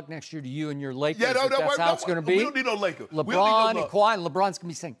 good luck next year to you and your Lakers. Yeah, that's how it's going to be. We don't need no Lakers. LeBron and Kawhi, and LeBron's going to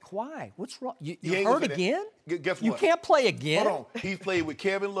be saying, Kawhi, what's wrong? You hurt again? Guess what? You can't play again? Hold on. He's played with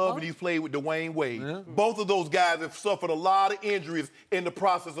Kevin Love and he's played with Dwayne Wade. Both of those guys have suffered a lot of injuries in the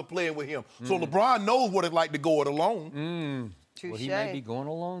process of playing with him. So LeBron knows what it's like to go it alone. Well, he may be going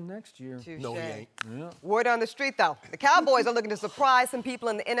alone next year. No, he ain't. Word on the street, though. The Cowboys are looking to surprise some people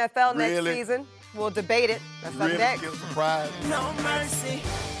in the NFL next season. We'll debate it. That's up next. Surprise. No mercy.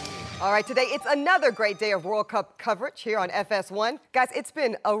 All right, today it's another great day of World Cup coverage here on FS1. Guys, it's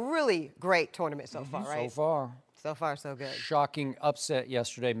been a really great tournament so far, right? So far. So far, so good. Shocking upset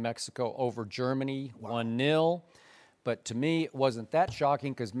yesterday, Mexico over Germany, 1-0. But to me, it wasn't that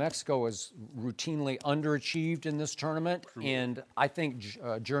shocking because Mexico has routinely underachieved in this tournament. And I think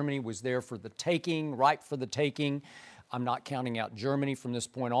Germany was there for the taking, ripe for the taking. I'm not counting out Germany from this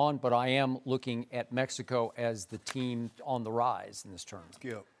point on, but I am looking at Mexico as the team on the rise in this tournament.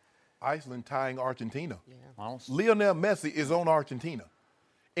 Skip. Iceland tying Argentina. Yeah. Lionel Messi is on Argentina.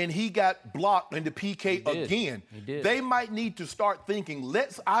 And he got blocked in the PK again. He did. They might need to start thinking,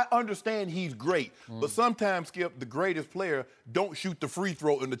 I understand he's great, but sometimes, Skip, the greatest player don't shoot the free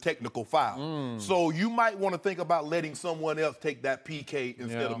throw in the technical foul. So you might want to think about letting someone else take that PK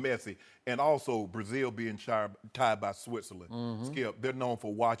instead of Messi. And also, Brazil being tied by Switzerland. Skip, they're known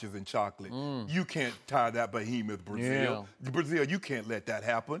for watches and chocolate. You can't tie that behemoth, Brazil. Brazil, you can't let that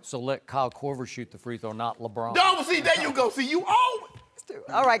happen. So let Kyle Korver shoot the free throw, not LeBron. No, see, there you go. See, you own it.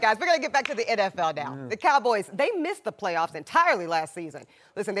 All right, guys, we're going to get back to the NFL now. The Cowboys, they missed the playoffs entirely last season.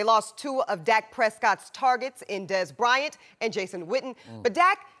 Listen, they lost 2 of Dak Prescott's targets in Dez Bryant and Jason Witten. But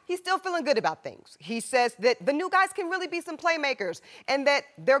Dak, he's still feeling good about things. He says that the new guys can really be some playmakers and that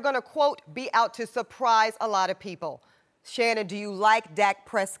they're going to, quote, be out to surprise a lot of people. Shannon, do you like Dak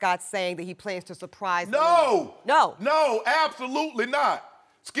Prescott saying that he plans to surprise them? No, absolutely not.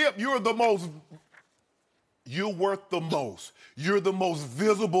 Skip, you're worth the most. You're the most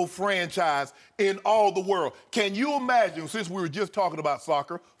visible franchise in all the world. Can you imagine, since we were just talking about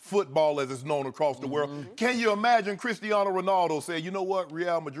soccer, football as it's known across the world, can you imagine Cristiano Ronaldo say, you know what,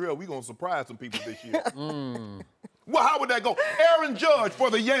 Real Madrid, we're going to surprise some people this year? Well, how would that go? Aaron Judge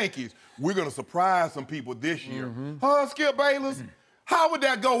for the Yankees, we're going to surprise some people this year. Skip Bayless? How would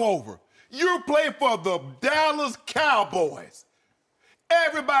that go over? You play for the Dallas Cowboys.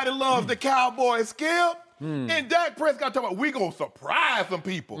 Everybody loves the Cowboys, Skip. And Dak Prescott talking about, we're going to surprise some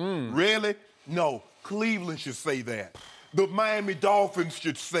people. Really? No, Cleveland should say that. The Miami Dolphins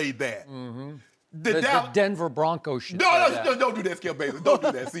should say that. The Denver Broncos should say that. No, don't do that, Skip Bayless. Don't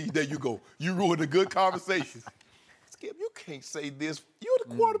do that. See, there you go. You ruined a good conversation. Skip, you can't say this. You're the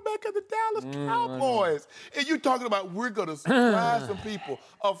quarterback of the Dallas Cowboys. And you're talking about we're going to surprise some people.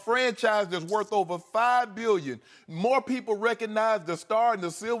 A franchise that's worth over $5 billion. More people recognize the star in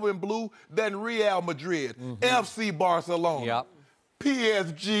the silver and blue than Real Madrid, FC Barcelona,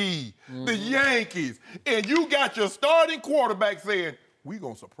 PSG, the Yankees. And you got your starting quarterback saying, we're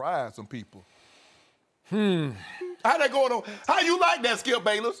going to surprise some people. How that going on? How you like that, Skip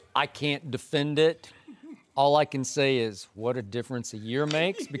Bayless? I can't defend it. All I can say is what a difference a year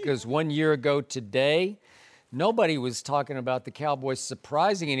makes, because 1 year ago today, nobody was talking about the Cowboys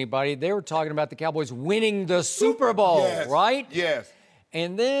surprising anybody. They were talking about the Cowboys winning the Super Bowl, right? Yes.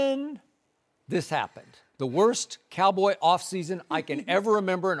 And then this happened. The worst Cowboy offseason I can ever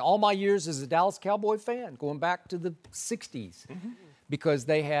remember in all my years as a Dallas Cowboy fan, going back to the 60s. Because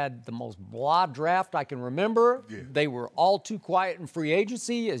they had the most blah draft I can remember. They were all too quiet in free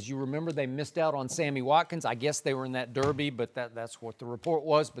agency. As you remember, they missed out on Sammy Watkins. I guess they were in that derby, but that's what the report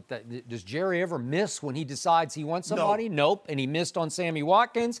was. But does Jerry ever miss when he decides he wants somebody? No. Nope. And he missed on Sammy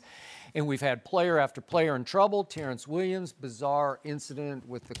Watkins. And we've had player after player in trouble. Terrence Williams, bizarre incident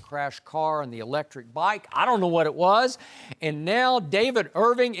with the crash car and the electric bike. I don't know what it was. And now David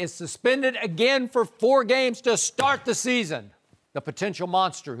Irving is suspended again for 4 games to start the season. The potential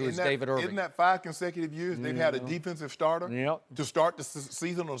monster who is David Irving. Isn't that 5 consecutive years they've had a defensive starter to start the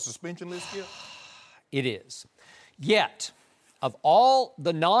season on a suspension list here? It is. Yet, of all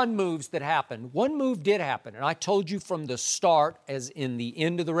the non-moves that happened, one move did happen. And I told you from the start, as in the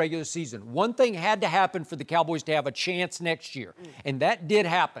end of the regular season, one thing had to happen for the Cowboys to have a chance next year. And that did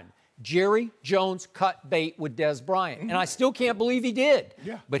happen. Jerry Jones cut bait with Dez Bryant. And I still can't believe he did.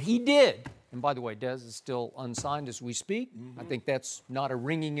 But he did. And by the way, Dez is still unsigned as we speak. I think that's not a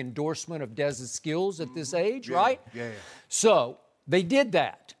ringing endorsement of Dez's skills at this age, right? So they did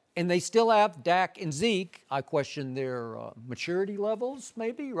that. And they still have Dak and Zeke. I question their maturity levels,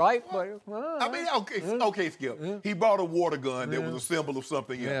 maybe, right? I mean, okay, Skip. He brought a water gun that was a symbol of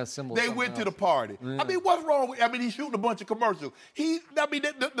something else. They went to the party. I mean, what's wrong with? I mean, he's shooting a bunch of commercials.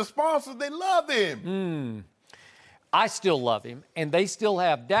 The sponsors, they love him. I still love him, and they still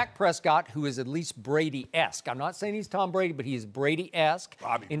have Dak Prescott, who is at least Brady-esque. I'm not saying he's Tom Brady, but he is Brady-esque.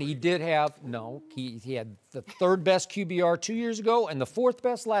 And he did have, he had the 3rd best QBR 2 years ago and the 4th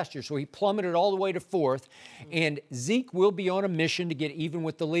best last year, so he plummeted all the way to 4th. And Zeke will be on a mission to get even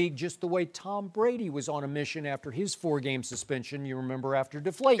with the league, just the way Tom Brady was on a mission after his 4-game suspension, you remember, after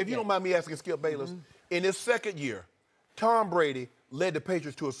Deflategate. If you don't mind me asking Skip Bayless, in his 2nd year, Tom Brady led the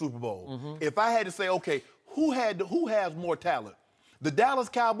Patriots to a Super Bowl. If I had to say, okay, who has more talent? The Dallas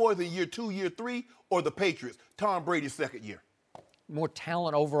Cowboys in year 2, year 3, or the Patriots? Tom Brady's 2nd year. More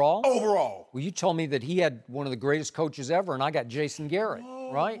talent overall? Overall. Well, you told me that he had one of the greatest coaches ever, and I got Jason Garrett,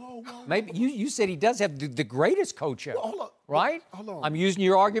 right? Maybe you said he does have the greatest coach ever, right? Hold on. I'm using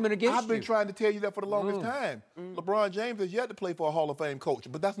your argument against you. I've been trying to tell you that for the longest time. LeBron James has yet to play for a Hall of Fame coach,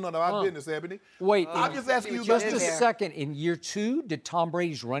 but that's none of our business, Ebony. Wait, I'm just asking you just about a this. second. In year 2, did Tom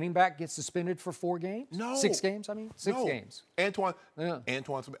Brady's running back get suspended for 4 games? No. 6 games, I mean? 6 games. Antoine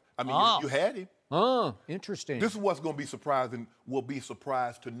Smith. I mean, you had him. Interesting. This is what's going to be surprising, will be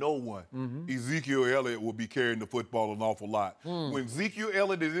surprise to no one. Ezekiel Elliott will be carrying the football an awful lot. When Ezekiel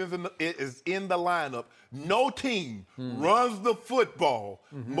Elliott is in the lineup, no team runs the football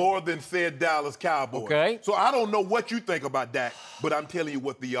more than said Dallas Cowboys. Okay. So I don't know what you think about that, but I'm telling you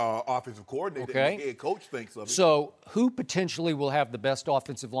what the offensive coordinator and the head coach thinks of it. So who potentially will have the best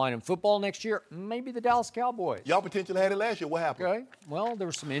offensive line in football next year? Maybe the Dallas Cowboys. Y'all potentially had it last year. What happened? Okay. Well, there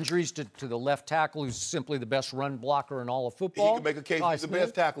were some injuries to the left tackle, who's simply the best run blocker in all of football. He can make a case he's the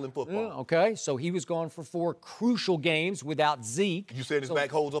best tackle in football. Yeah, okay, so he was gone for 4 crucial games without Zeke. You said his back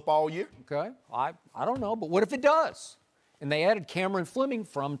holds up all year? Okay, I don't know, but what if it does? And they added Cameron Fleming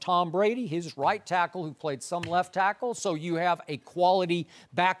from Tom Brady, his right tackle, who played some left tackle. So you have a quality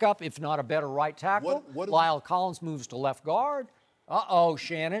backup, if not a better right tackle. Lyle Collins moves to left guard. Uh-oh,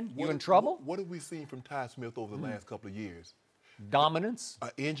 Shannon, you in trouble? What have we seen from Ty Smith over the last couple of years? Dominance. An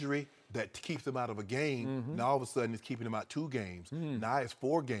injury that keeps him out of a game. Now all of a sudden it's keeping him out 2 games. Now it's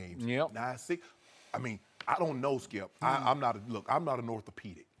 4 games. Now it's 6. I mean, I don't know, Skip. I'm not an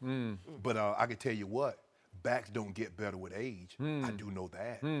orthopedic. But I can tell you what, backs don't get better with age. I do know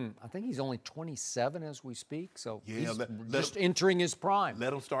that. I think he's only 27 as we speak, so yeah, he's just entering his prime.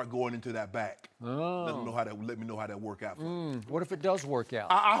 Let him start going into that back. Let me know how that work out for me. What if it does work out?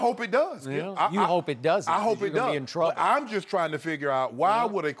 I hope it does. Yeah. You hope it doesn't. I hope it does. Be in trouble. But I'm just trying to figure out why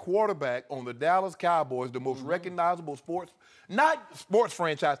would a quarterback on the Dallas Cowboys, the most recognizable sports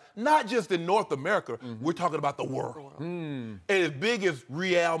franchise, not just in North America, we're talking about the world. And as big as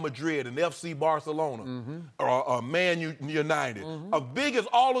Real Madrid and FC Barcelona or Man United, as big as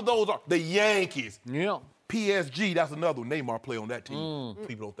all of those are, the Yankees. Yeah. PSG, that's another one. Neymar play on that team.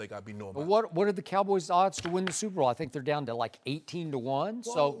 People don't think I'd be knowing about What are the Cowboys' odds to win the Super Bowl? I think they're down to like 18-1.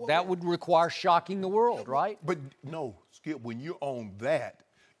 So that would require shocking the world, right? But no, Skip, when you're on that,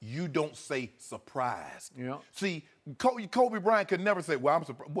 you don't say surprised. Yeah. See, Kobe Bryant could never say, well,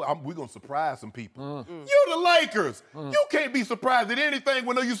 we're going to surprise some people. You're the Lakers. You can't be surprised at anything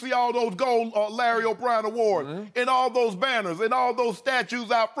when you see all those gold Larry O'Brien awards and all those banners and all those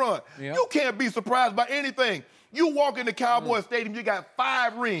statues out front. You can't be surprised by anything. You walk in the Cowboys Stadium, you got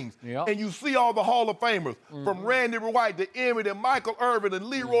 5 rings, and you see all the Hall of Famers, from Randy White to Emmett and Michael Irvin and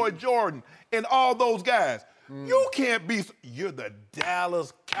Leroy Jordan and all those guys. You can't be, you're the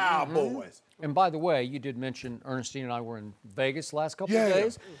Dallas Cowboys. And by the way, you did mention Ernestine and I were in Vegas the last couple of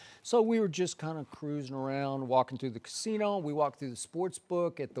days. So we were just kind of cruising around, walking through the casino. We walked through the sports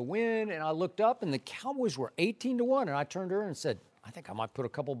book at the Wynn, and I looked up, and the Cowboys were 18-1. And I turned to her and said, I think I might put a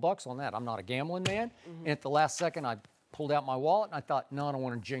couple bucks on that. I'm not a gambling man. And at the last second, I pulled out my wallet, and I thought, no, I don't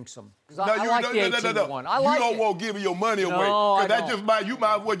want to jinx them. Because I like the 18-1. I like you don't want to give your money away. No, Because you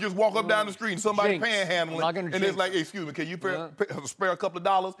might as well just walk up down the street and somebody panhandling, and jinx. it's like, excuse me, can you spare a couple of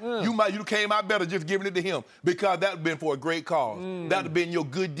dollars? You came out better just giving it to him, because that would have been for a great cause. That would have been your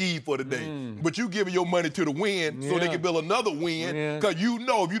good deed for the day. But you giving your money to the Win so they can build another Win, because you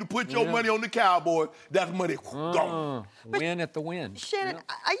know if you put your money on the Cowboys, that's money gone. Win at the Win. Shannon,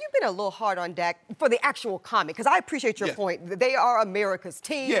 you've been a little hard on Dak for the actual comment, because I appreciate your point. They are America's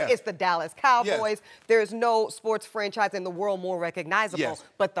team. It's the Dallas Cowboys. There's no sports franchise in the world more recognizable.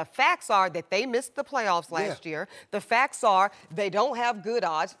 But the facts are that they missed the playoffs last year. The facts are they don't have good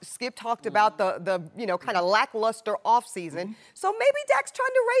odds. Skip talked about the kind of lackluster offseason. So maybe Dak's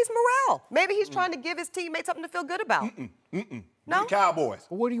trying to raise morale. Maybe he's trying to give his teammates something to feel good about. No? The Cowboys.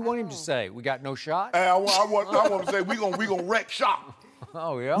 Well, what do you want him to say? We got no shot? I want to say we gonna wreck shop.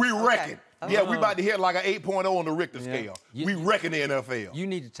 Oh, yeah? We wrecking. Yeah, we about to hit like an 8.0 on the Richter scale. We wrecking the NFL. You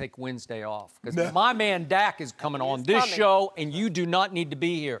need to take Wednesday off, because my man Dak is coming on this show, and you do not need to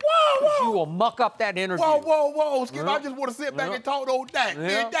be here. Whoa. You will muck up that interview. Whoa. Skip, I just want to sit back and talk to old Dak.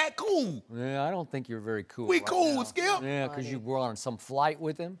 Man, Dak cool. Yeah, I don't think you're very cool. We cool, now. Skip. Yeah, because you were on some flight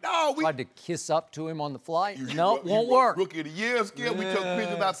with him. No, tried to kiss up to him on the flight. No, won't work. Rookie of the year, Skip. We took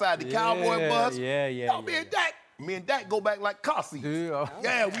pictures outside the Cowboy bus. Me and Dak go back like Cossie.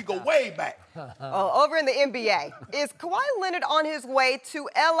 Yeah, we go way back. Over in the NBA, is Kawhi Leonard on his way to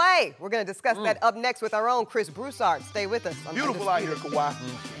L.A.? We're going to discuss that up next with our own Chris Broussard. Stay with us. Beautiful out here, Kawhi.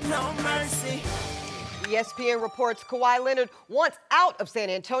 No mercy. ESPN reports Kawhi Leonard wants out of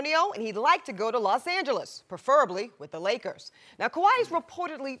San Antonio, and he'd like to go to Los Angeles, preferably with the Lakers. Now, Kawhi is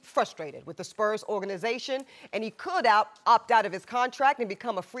reportedly frustrated with the Spurs organization, and he could opt out of his contract and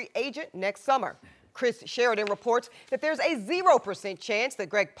become a free agent next summer. Chris Sheridan reports that there's a 0% chance that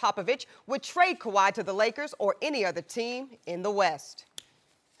Greg Popovich would trade Kawhi to the Lakers or any other team in the West.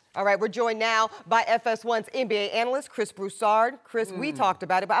 All right, we're joined now by FS1's NBA analyst, Chris Broussard. Chris, we talked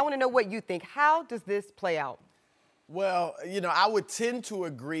about it, but I want to know what you think. How does this play out? Well, I would tend to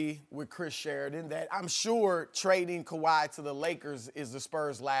agree with Chris Sheridan that I'm sure trading Kawhi to the Lakers is the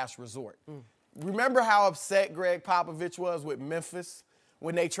Spurs' last resort. Remember how upset Greg Popovich was with Memphis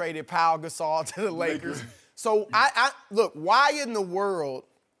when they traded Pau Gasol to the Lakers? So, look, why in the world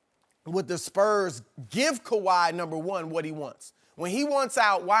would the Spurs give Kawhi, number one, what he wants? When he wants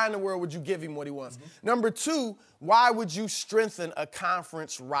out, why in the world would you give him what he wants? Number two, why would you strengthen a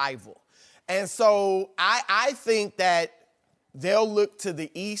conference rival? And so I think that they'll look to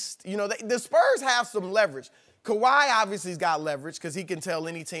the East. The Spurs have some leverage. Kawhi obviously has got leverage because he can tell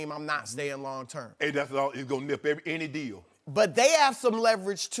any team, I'm not staying long term. Hey, that's all. He's going to nip any deal. But they have some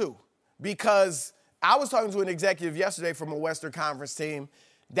leverage, too, because I was talking to an executive yesterday from a Western Conference team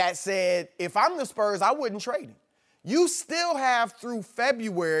that said, if I'm the Spurs, I wouldn't trade him. You still have through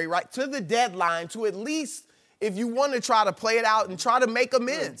February, right, to the deadline to at least, if you want to try to play it out and try to make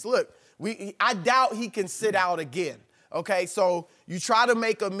amends. Look, I doubt he can sit out again, okay? So you try to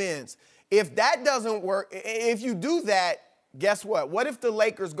make amends. If that doesn't work, if you do that, guess what? What if the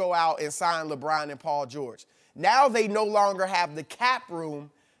Lakers go out and sign LeBron and Paul George? Now they no longer have the cap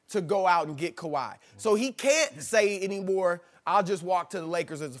room to go out and get Kawhi. So he can't say anymore, I'll just walk to the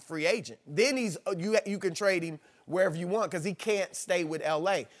Lakers as a free agent. Then you can trade him wherever you want because he can't stay with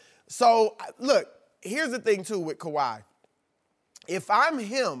L.A. So, look, here's the thing, too, with Kawhi. If I'm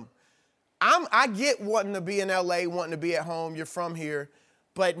him, I get wanting to be in L.A., wanting to be at home. You're from here.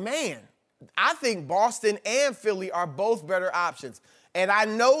 But, man, I think Boston and Philly are both better options. And I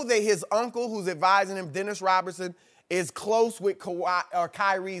know that his uncle, who's advising him, Dennis Robertson, is close with Kawhi or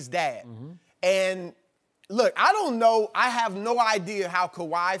Kyrie's dad. And, look, I don't know. I have no idea how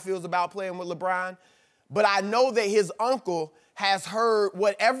Kawhi feels about playing with LeBron. But I know that his uncle has heard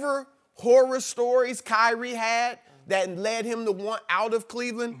whatever horror stories Kyrie had that led him to want out of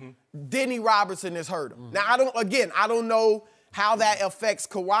Cleveland. Denny Robertson has heard him. Now, I don't know how that affects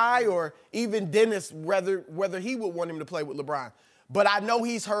Kawhi or even Dennis, whether he would want him to play with LeBron. But I know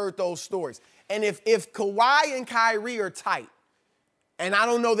he's heard those stories. And if Kawhi and Kyrie are tight, and I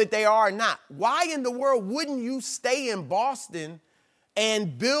don't know that they are or not, why in the world wouldn't you stay in Boston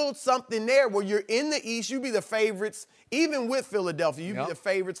and build something there where you're in the East? You be the favorites, even with Philadelphia. You be the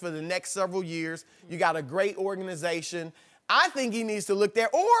favorites for the next several years. You got a great organization. I think he needs to look there.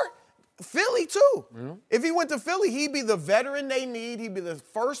 Or Philly, too. If he went to Philly, he'd be the veteran they need. He'd be the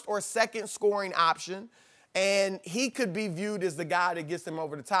first or second scoring option. And he could be viewed as the guy that gets them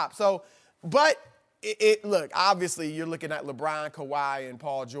over the top. So, but look, obviously you're looking at LeBron, Kawhi, and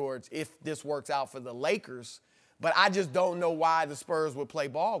Paul George if this works out for the Lakers. But I just don't know why the Spurs would play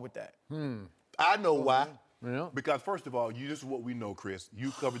ball with that. I know why. Because, first of all, this is what we know, Chris.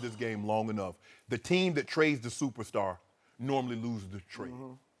 You covered this game long enough. The team that trades the superstar normally loses the trade.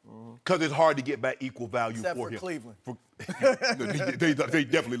 Because it's hard to get back equal value Except for for him. Cleveland. They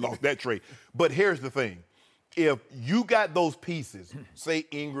definitely lost that trade. But here's the thing. If you got those pieces, say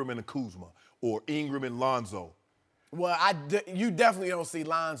Ingram and Kuzma, or Ingram and Lonzo. Well, you definitely don't see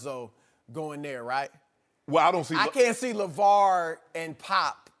Lonzo going there, right? Well, I don't see. I can't see LeVar and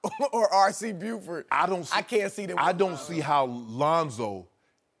Pop or R.C. Buford. I can't see them. I don't see how Lonzo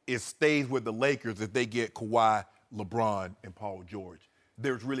stays with the Lakers if they get Kawhi, LeBron, and Paul George.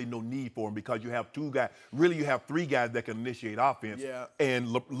 There's really no need for him because you have two guys. Really, you have three guys that can initiate offense. Yeah. And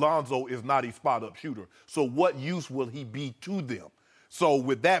Lonzo is not a spot-up shooter. So what use will he be to them? So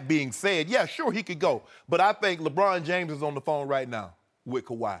with that being said, yeah, sure, he could go. But I think LeBron James is on the phone right now with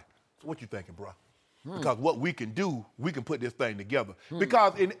Kawhi. So what you thinking, bro? Because what we can do, we can put this thing together.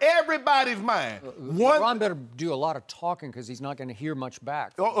 Because in everybody's mind, LeBron better do a lot of talking because he's not going to hear much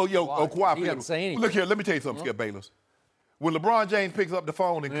back. Kawhi. He doesn't say anything. Look here, let me tell you something, Skip Bayless. When LeBron James picks up the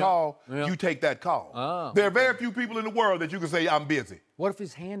phone and calls, you take that call. There are very few people in the world that you can say, I'm busy. What if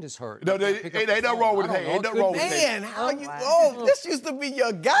his hand is hurt? No, ain't nothing wrong with his hand. Ain't nothing wrong with his hand. Man, how you? Oh, this used to be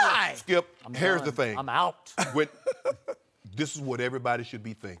your guy. Skip, here's the thing. I'm out. This is what everybody should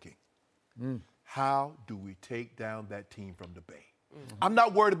be thinking. How do we take down that team from the Bay? I'm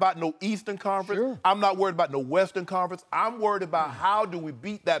not worried about no Eastern Conference. Sure. I'm not worried about no Western Conference. I'm worried about how do we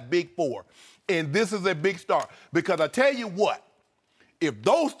beat that Big Four. And this is a big start. Because I tell you what, if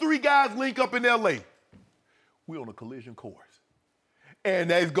those three guys link up in L.A., we're on a collision course.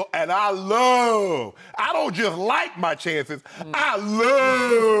 And I don't just like my chances, I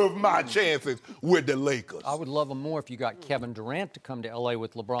love my chances with the Lakers. I would love them more if you got Kevin Durant to come to L.A.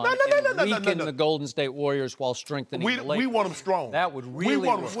 with LeBron and weaken the Golden State Warriors while strengthening the Lakers. We want them strong. That would really We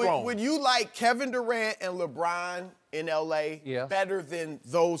want them strong. Would you like Kevin Durant and LeBron in L.A. better than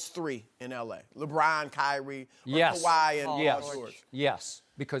those three in L.A.? LeBron, Kyrie, or Kawhi, and Paul George? Yes,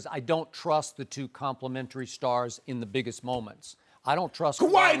 because I don't trust the two complementary stars in the biggest moments. I don't trust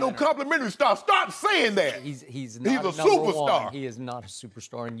Kawhi. No complimentary star. Stop saying that. He's not a superstar. One. He is not a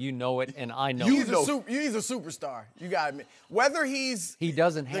superstar, and you know it, and I know He's it. He's a superstar. You got to admit. Whether he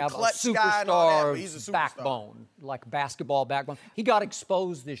doesn't have a superstar backbone, like basketball backbone. He got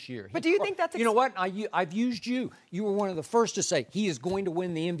exposed this year. But do you think that's... You know what? I've used you. You were one of the first to say he is going to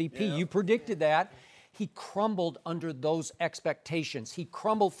win the MVP. Yeah. You predicted that. He crumbled under those expectations. He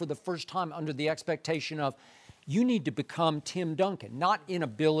crumbled for the first time under the expectation of, you need to become Tim Duncan, not in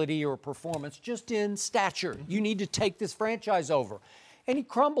ability or performance, just in stature. You need to take this franchise over. And he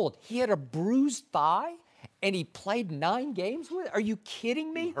crumbled. He had a bruised thigh, and he played 9 games with it. Are you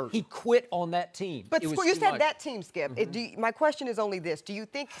kidding me? He quit on that team. But you said that team, Skip. My question is only this. Do you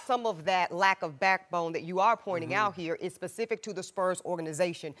think some of that lack of backbone that you are pointing out here is specific to the Spurs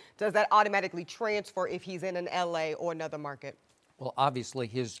organization? Does that automatically transfer if he's in an L.A. or another market? Well, obviously,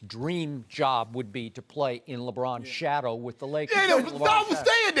 his dream job would be to play in LeBron's shadow with the Lakers. Yeah, stop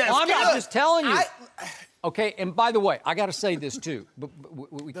saying that. I'm not just telling you. Okay, and by the way, I got to say this, too.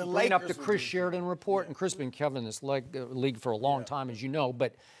 We can bring up the Chris Sheridan report, and Chris been covering this league for a long time, as you know,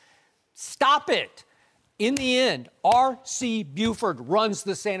 but stop it. In the end, R.C. Buford runs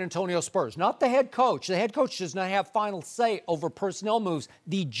the San Antonio Spurs, not the head coach. The head coach does not have final say over personnel moves.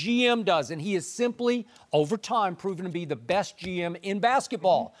 The GM does, and he is simply, over time, proven to be the best GM in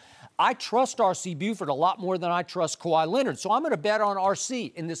basketball. I trust R.C. Buford a lot more than I trust Kawhi Leonard, so I'm going to bet on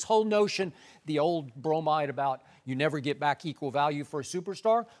R.C. in this whole notion, the old bromide about you never get back equal value for a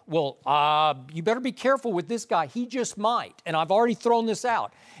superstar. Well, you better be careful with this guy. He just might, and I've already thrown this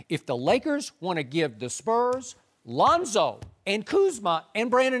out. If the Lakers want to give the Spurs Lonzo and Kuzma and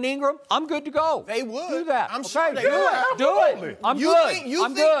Brandon Ingram, I'm good to go. They would. Do that. I'm sure they do would. it. Do it. I'm good. You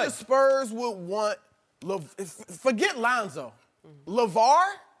think the Spurs would want, forget Lonzo, LeVar?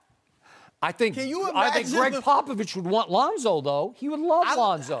 I think Greg Popovich would want Lonzo, though. He would love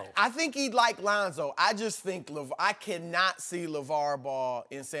Lonzo. I think he'd like Lonzo. I just think I cannot see LeVar Ball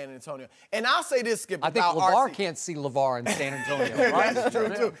in San Antonio. And I'll say this, Skip, I think LeVar can't see LeVar in San Antonio. Right? That's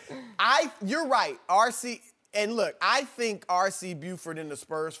true, too. You're right, RC. And look, I think R.C. Buford in the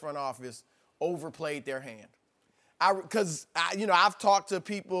Spurs front office overplayed their hand. Because, I've talked to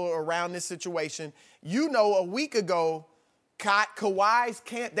people around this situation. A week ago, Kawhi's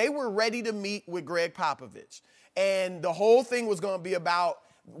camp, they were ready to meet with Greg Popovich. And the whole thing was going to be about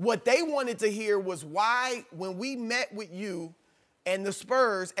what they wanted to hear was why, when we met with you and the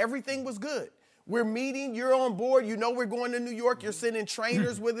Spurs, everything was good. We're meeting, you're on board, we're going to New York, you're sending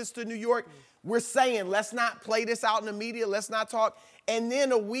trainers with us to New York. We're saying, let's not play this out in the media, let's not talk. And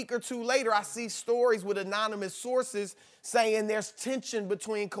then a week or two later, I see stories with anonymous sources saying there's tension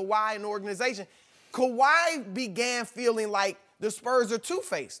between Kawhi and the organization. Kawhi began feeling like the Spurs are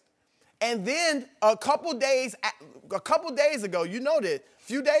two-faced. And then a couple days ago, a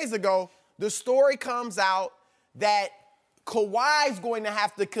few days ago, the story comes out that Kawhi's going to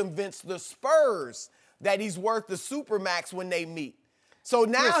have to convince the Spurs that he's worth the Supermax when they meet. So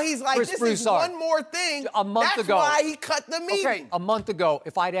now he's like, this is one more thing. That's why he cut the meeting. Okay, a month ago,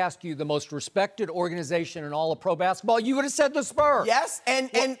 if I'd asked you the most respected organization in all of pro basketball, you would have said the Spurs. Yes,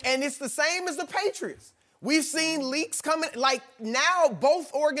 and it's the same as the Patriots. We've seen leaks coming. Like, now,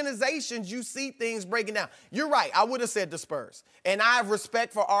 both organizations, you see things breaking down. You're right. I would have said the Spurs. And I have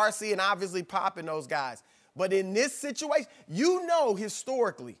respect for RC and obviously Pop and those guys. But in this situation,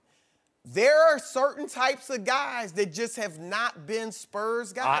 historically, there are certain types of guys that just have not been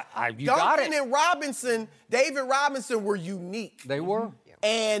Spurs guys. Duncan and Robinson, David Robinson, were unique. They were.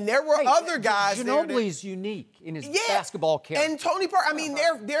 And there were other guys. Ginobili's unique in his basketball character. And Tony Parker.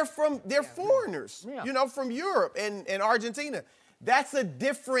 They're foreigners. Yeah. From Europe and Argentina. That's a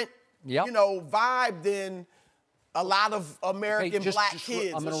different, vibe than a lot of American black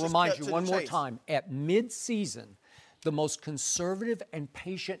kids. I'm going to remind you one more time. At mid-season, the most conservative and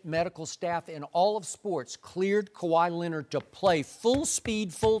patient medical staff in all of sports cleared Kawhi Leonard to play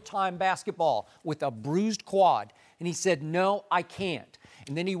full-speed, full-time basketball with a bruised quad. And he said, no, I can't.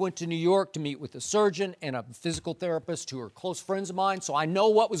 And then he went to New York to meet with a surgeon and a physical therapist who are close friends of mine, so I know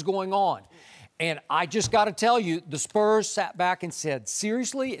what was going on. And I just got to tell you, the Spurs sat back and said,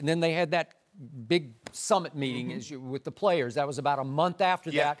 seriously? And then they had that big summit meeting with the players. That was about a month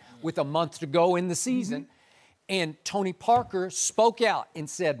after that, with a month to go in the season. And Tony Parker spoke out and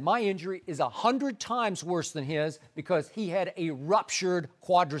said, my injury is 100 times worse than his because he had a ruptured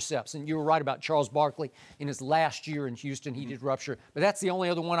quadriceps. And you were right about Charles Barkley. In his last year in Houston, he did rupture. But that's the only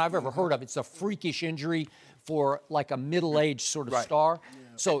other one I've ever heard of. It's a freakish injury for like a middle-aged sort of star.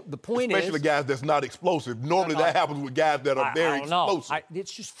 So the point especially guys that's not explosive. Normally that happens with guys that are very explosive.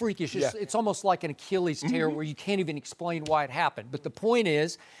 It's just freakish. It's almost like an Achilles tear where you can't even explain why it happened. But the point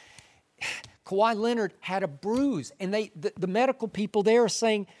is, Kawhi Leonard had a bruise, and the medical people there are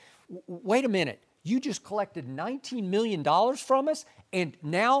saying, wait a minute, you just collected $19 million from us, and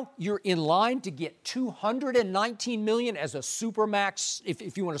now you're in line to get $219 million as a supermax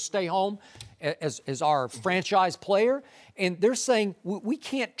if you want to stay home as our franchise player. And they're saying, we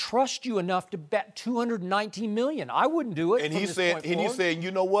can't trust you enough to bet $219 million. I wouldn't do it. And he's saying,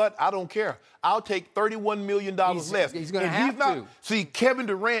 you know what? I don't care. I'll take $31 million less. He's going to have to. See, Kevin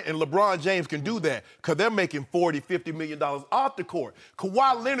Durant and LeBron James can do that because they're making $40, $50 million off the court.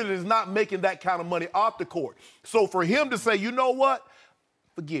 Kawhi Leonard is not making that kind of money off the court. So for him to say, you know what?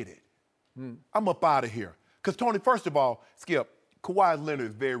 Forget it. I'm up out of here. Because, Tony, first of all, Skip, Kawhi Leonard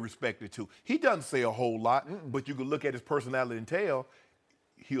is very respected, too. He doesn't say a whole lot, but you can look at his personality and tell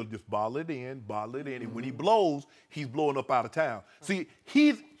he'll just bottle it in. And when he blows, he's blowing up out of town. See,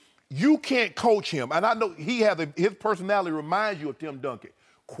 you can't coach him. And I know his personality reminds you of Tim Duncan.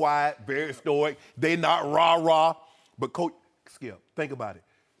 Quiet, very stoic. They're not rah-rah. But Coach, Skip, think about it.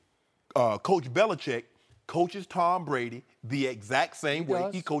 Coach Belichick coaches Tom Brady the exact same way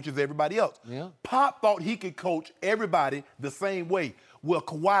he coaches everybody else. Yeah. Pop thought he could coach everybody the same way. Well,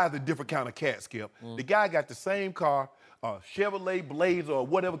 Kawhi is a different kind of cat, Skip. The guy got the same car, Chevrolet Blaze or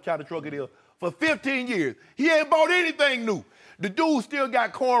whatever kind of truck it is, for 15 years. He ain't bought anything new. The dude still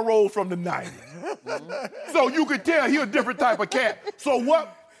got cornrows from the 90s. So you could tell he a different type of cat. So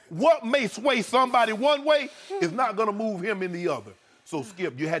what may sway somebody one way is not going to move him in the other. So,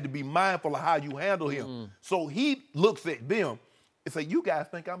 Skip, you had to be mindful of how you handle him. So he looks at them and say, you guys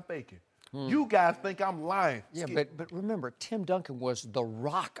think I'm faking. You guys think I'm lying. Yeah, but remember, Tim Duncan was the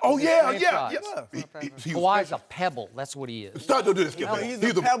rock. Oh, of yeah. Kawhi's a pebble. That's what he is. Start to do this, Skip. No, he's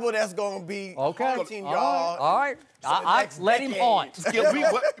a pebble that's going to be haunting y'all. All right. I let him haunt. Skip,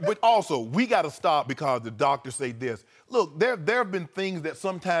 but also, we got to stop because the doctors say this. Look, there have been things that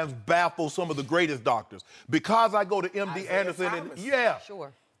sometimes baffle some of the greatest doctors. Because I go to M.D. Anderson and,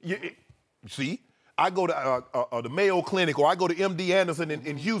 Sure. See? I go to the Mayo Clinic or I go to M.D. Anderson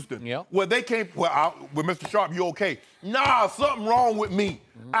in Houston. Yep. Well, they came, with Mr. Sharp, you okay? Nah, something wrong with me.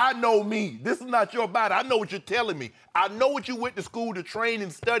 I know me. This is not your body. I know what you're telling me. I know what you went to school to train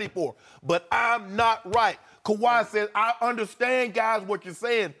and study for, but I'm not right. Kawhi says, I understand, guys, what you're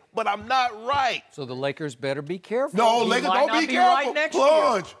saying, but I'm not right. So the Lakers better be careful. No, Lakers, don't be careful.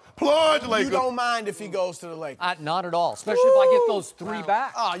 Right Plunge, Lakers. You don't mind if he goes to the Lakers? Not at all, especially if I get those 3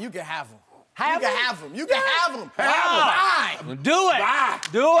 back. Oh, you can have him. You can have him. You can have him. Have him. Do it. Bye.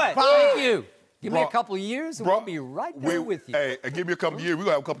 Do it. Bye. Thank you. Give me a couple of years and we'll be right there with you. Hey, give me a couple of years. We're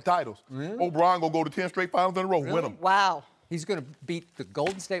going to have a couple titles. O'Brien going to go to 10 straight finals in a row, win them. Wow. He's going to beat the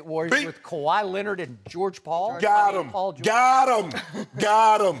Golden State Warriors with Kawhi Leonard and George Paul. Got him. Got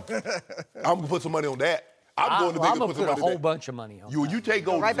him. I'm going to put some money on that. I'm going to put a whole bunch of money on You take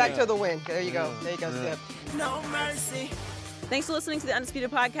Golden Right back State. to the win. There you go. There you go, Skip. No mercy. Thanks for listening to the Undisputed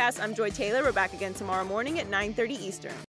Podcast. I'm Joy Taylor. We're back again tomorrow morning at 9:30 Eastern.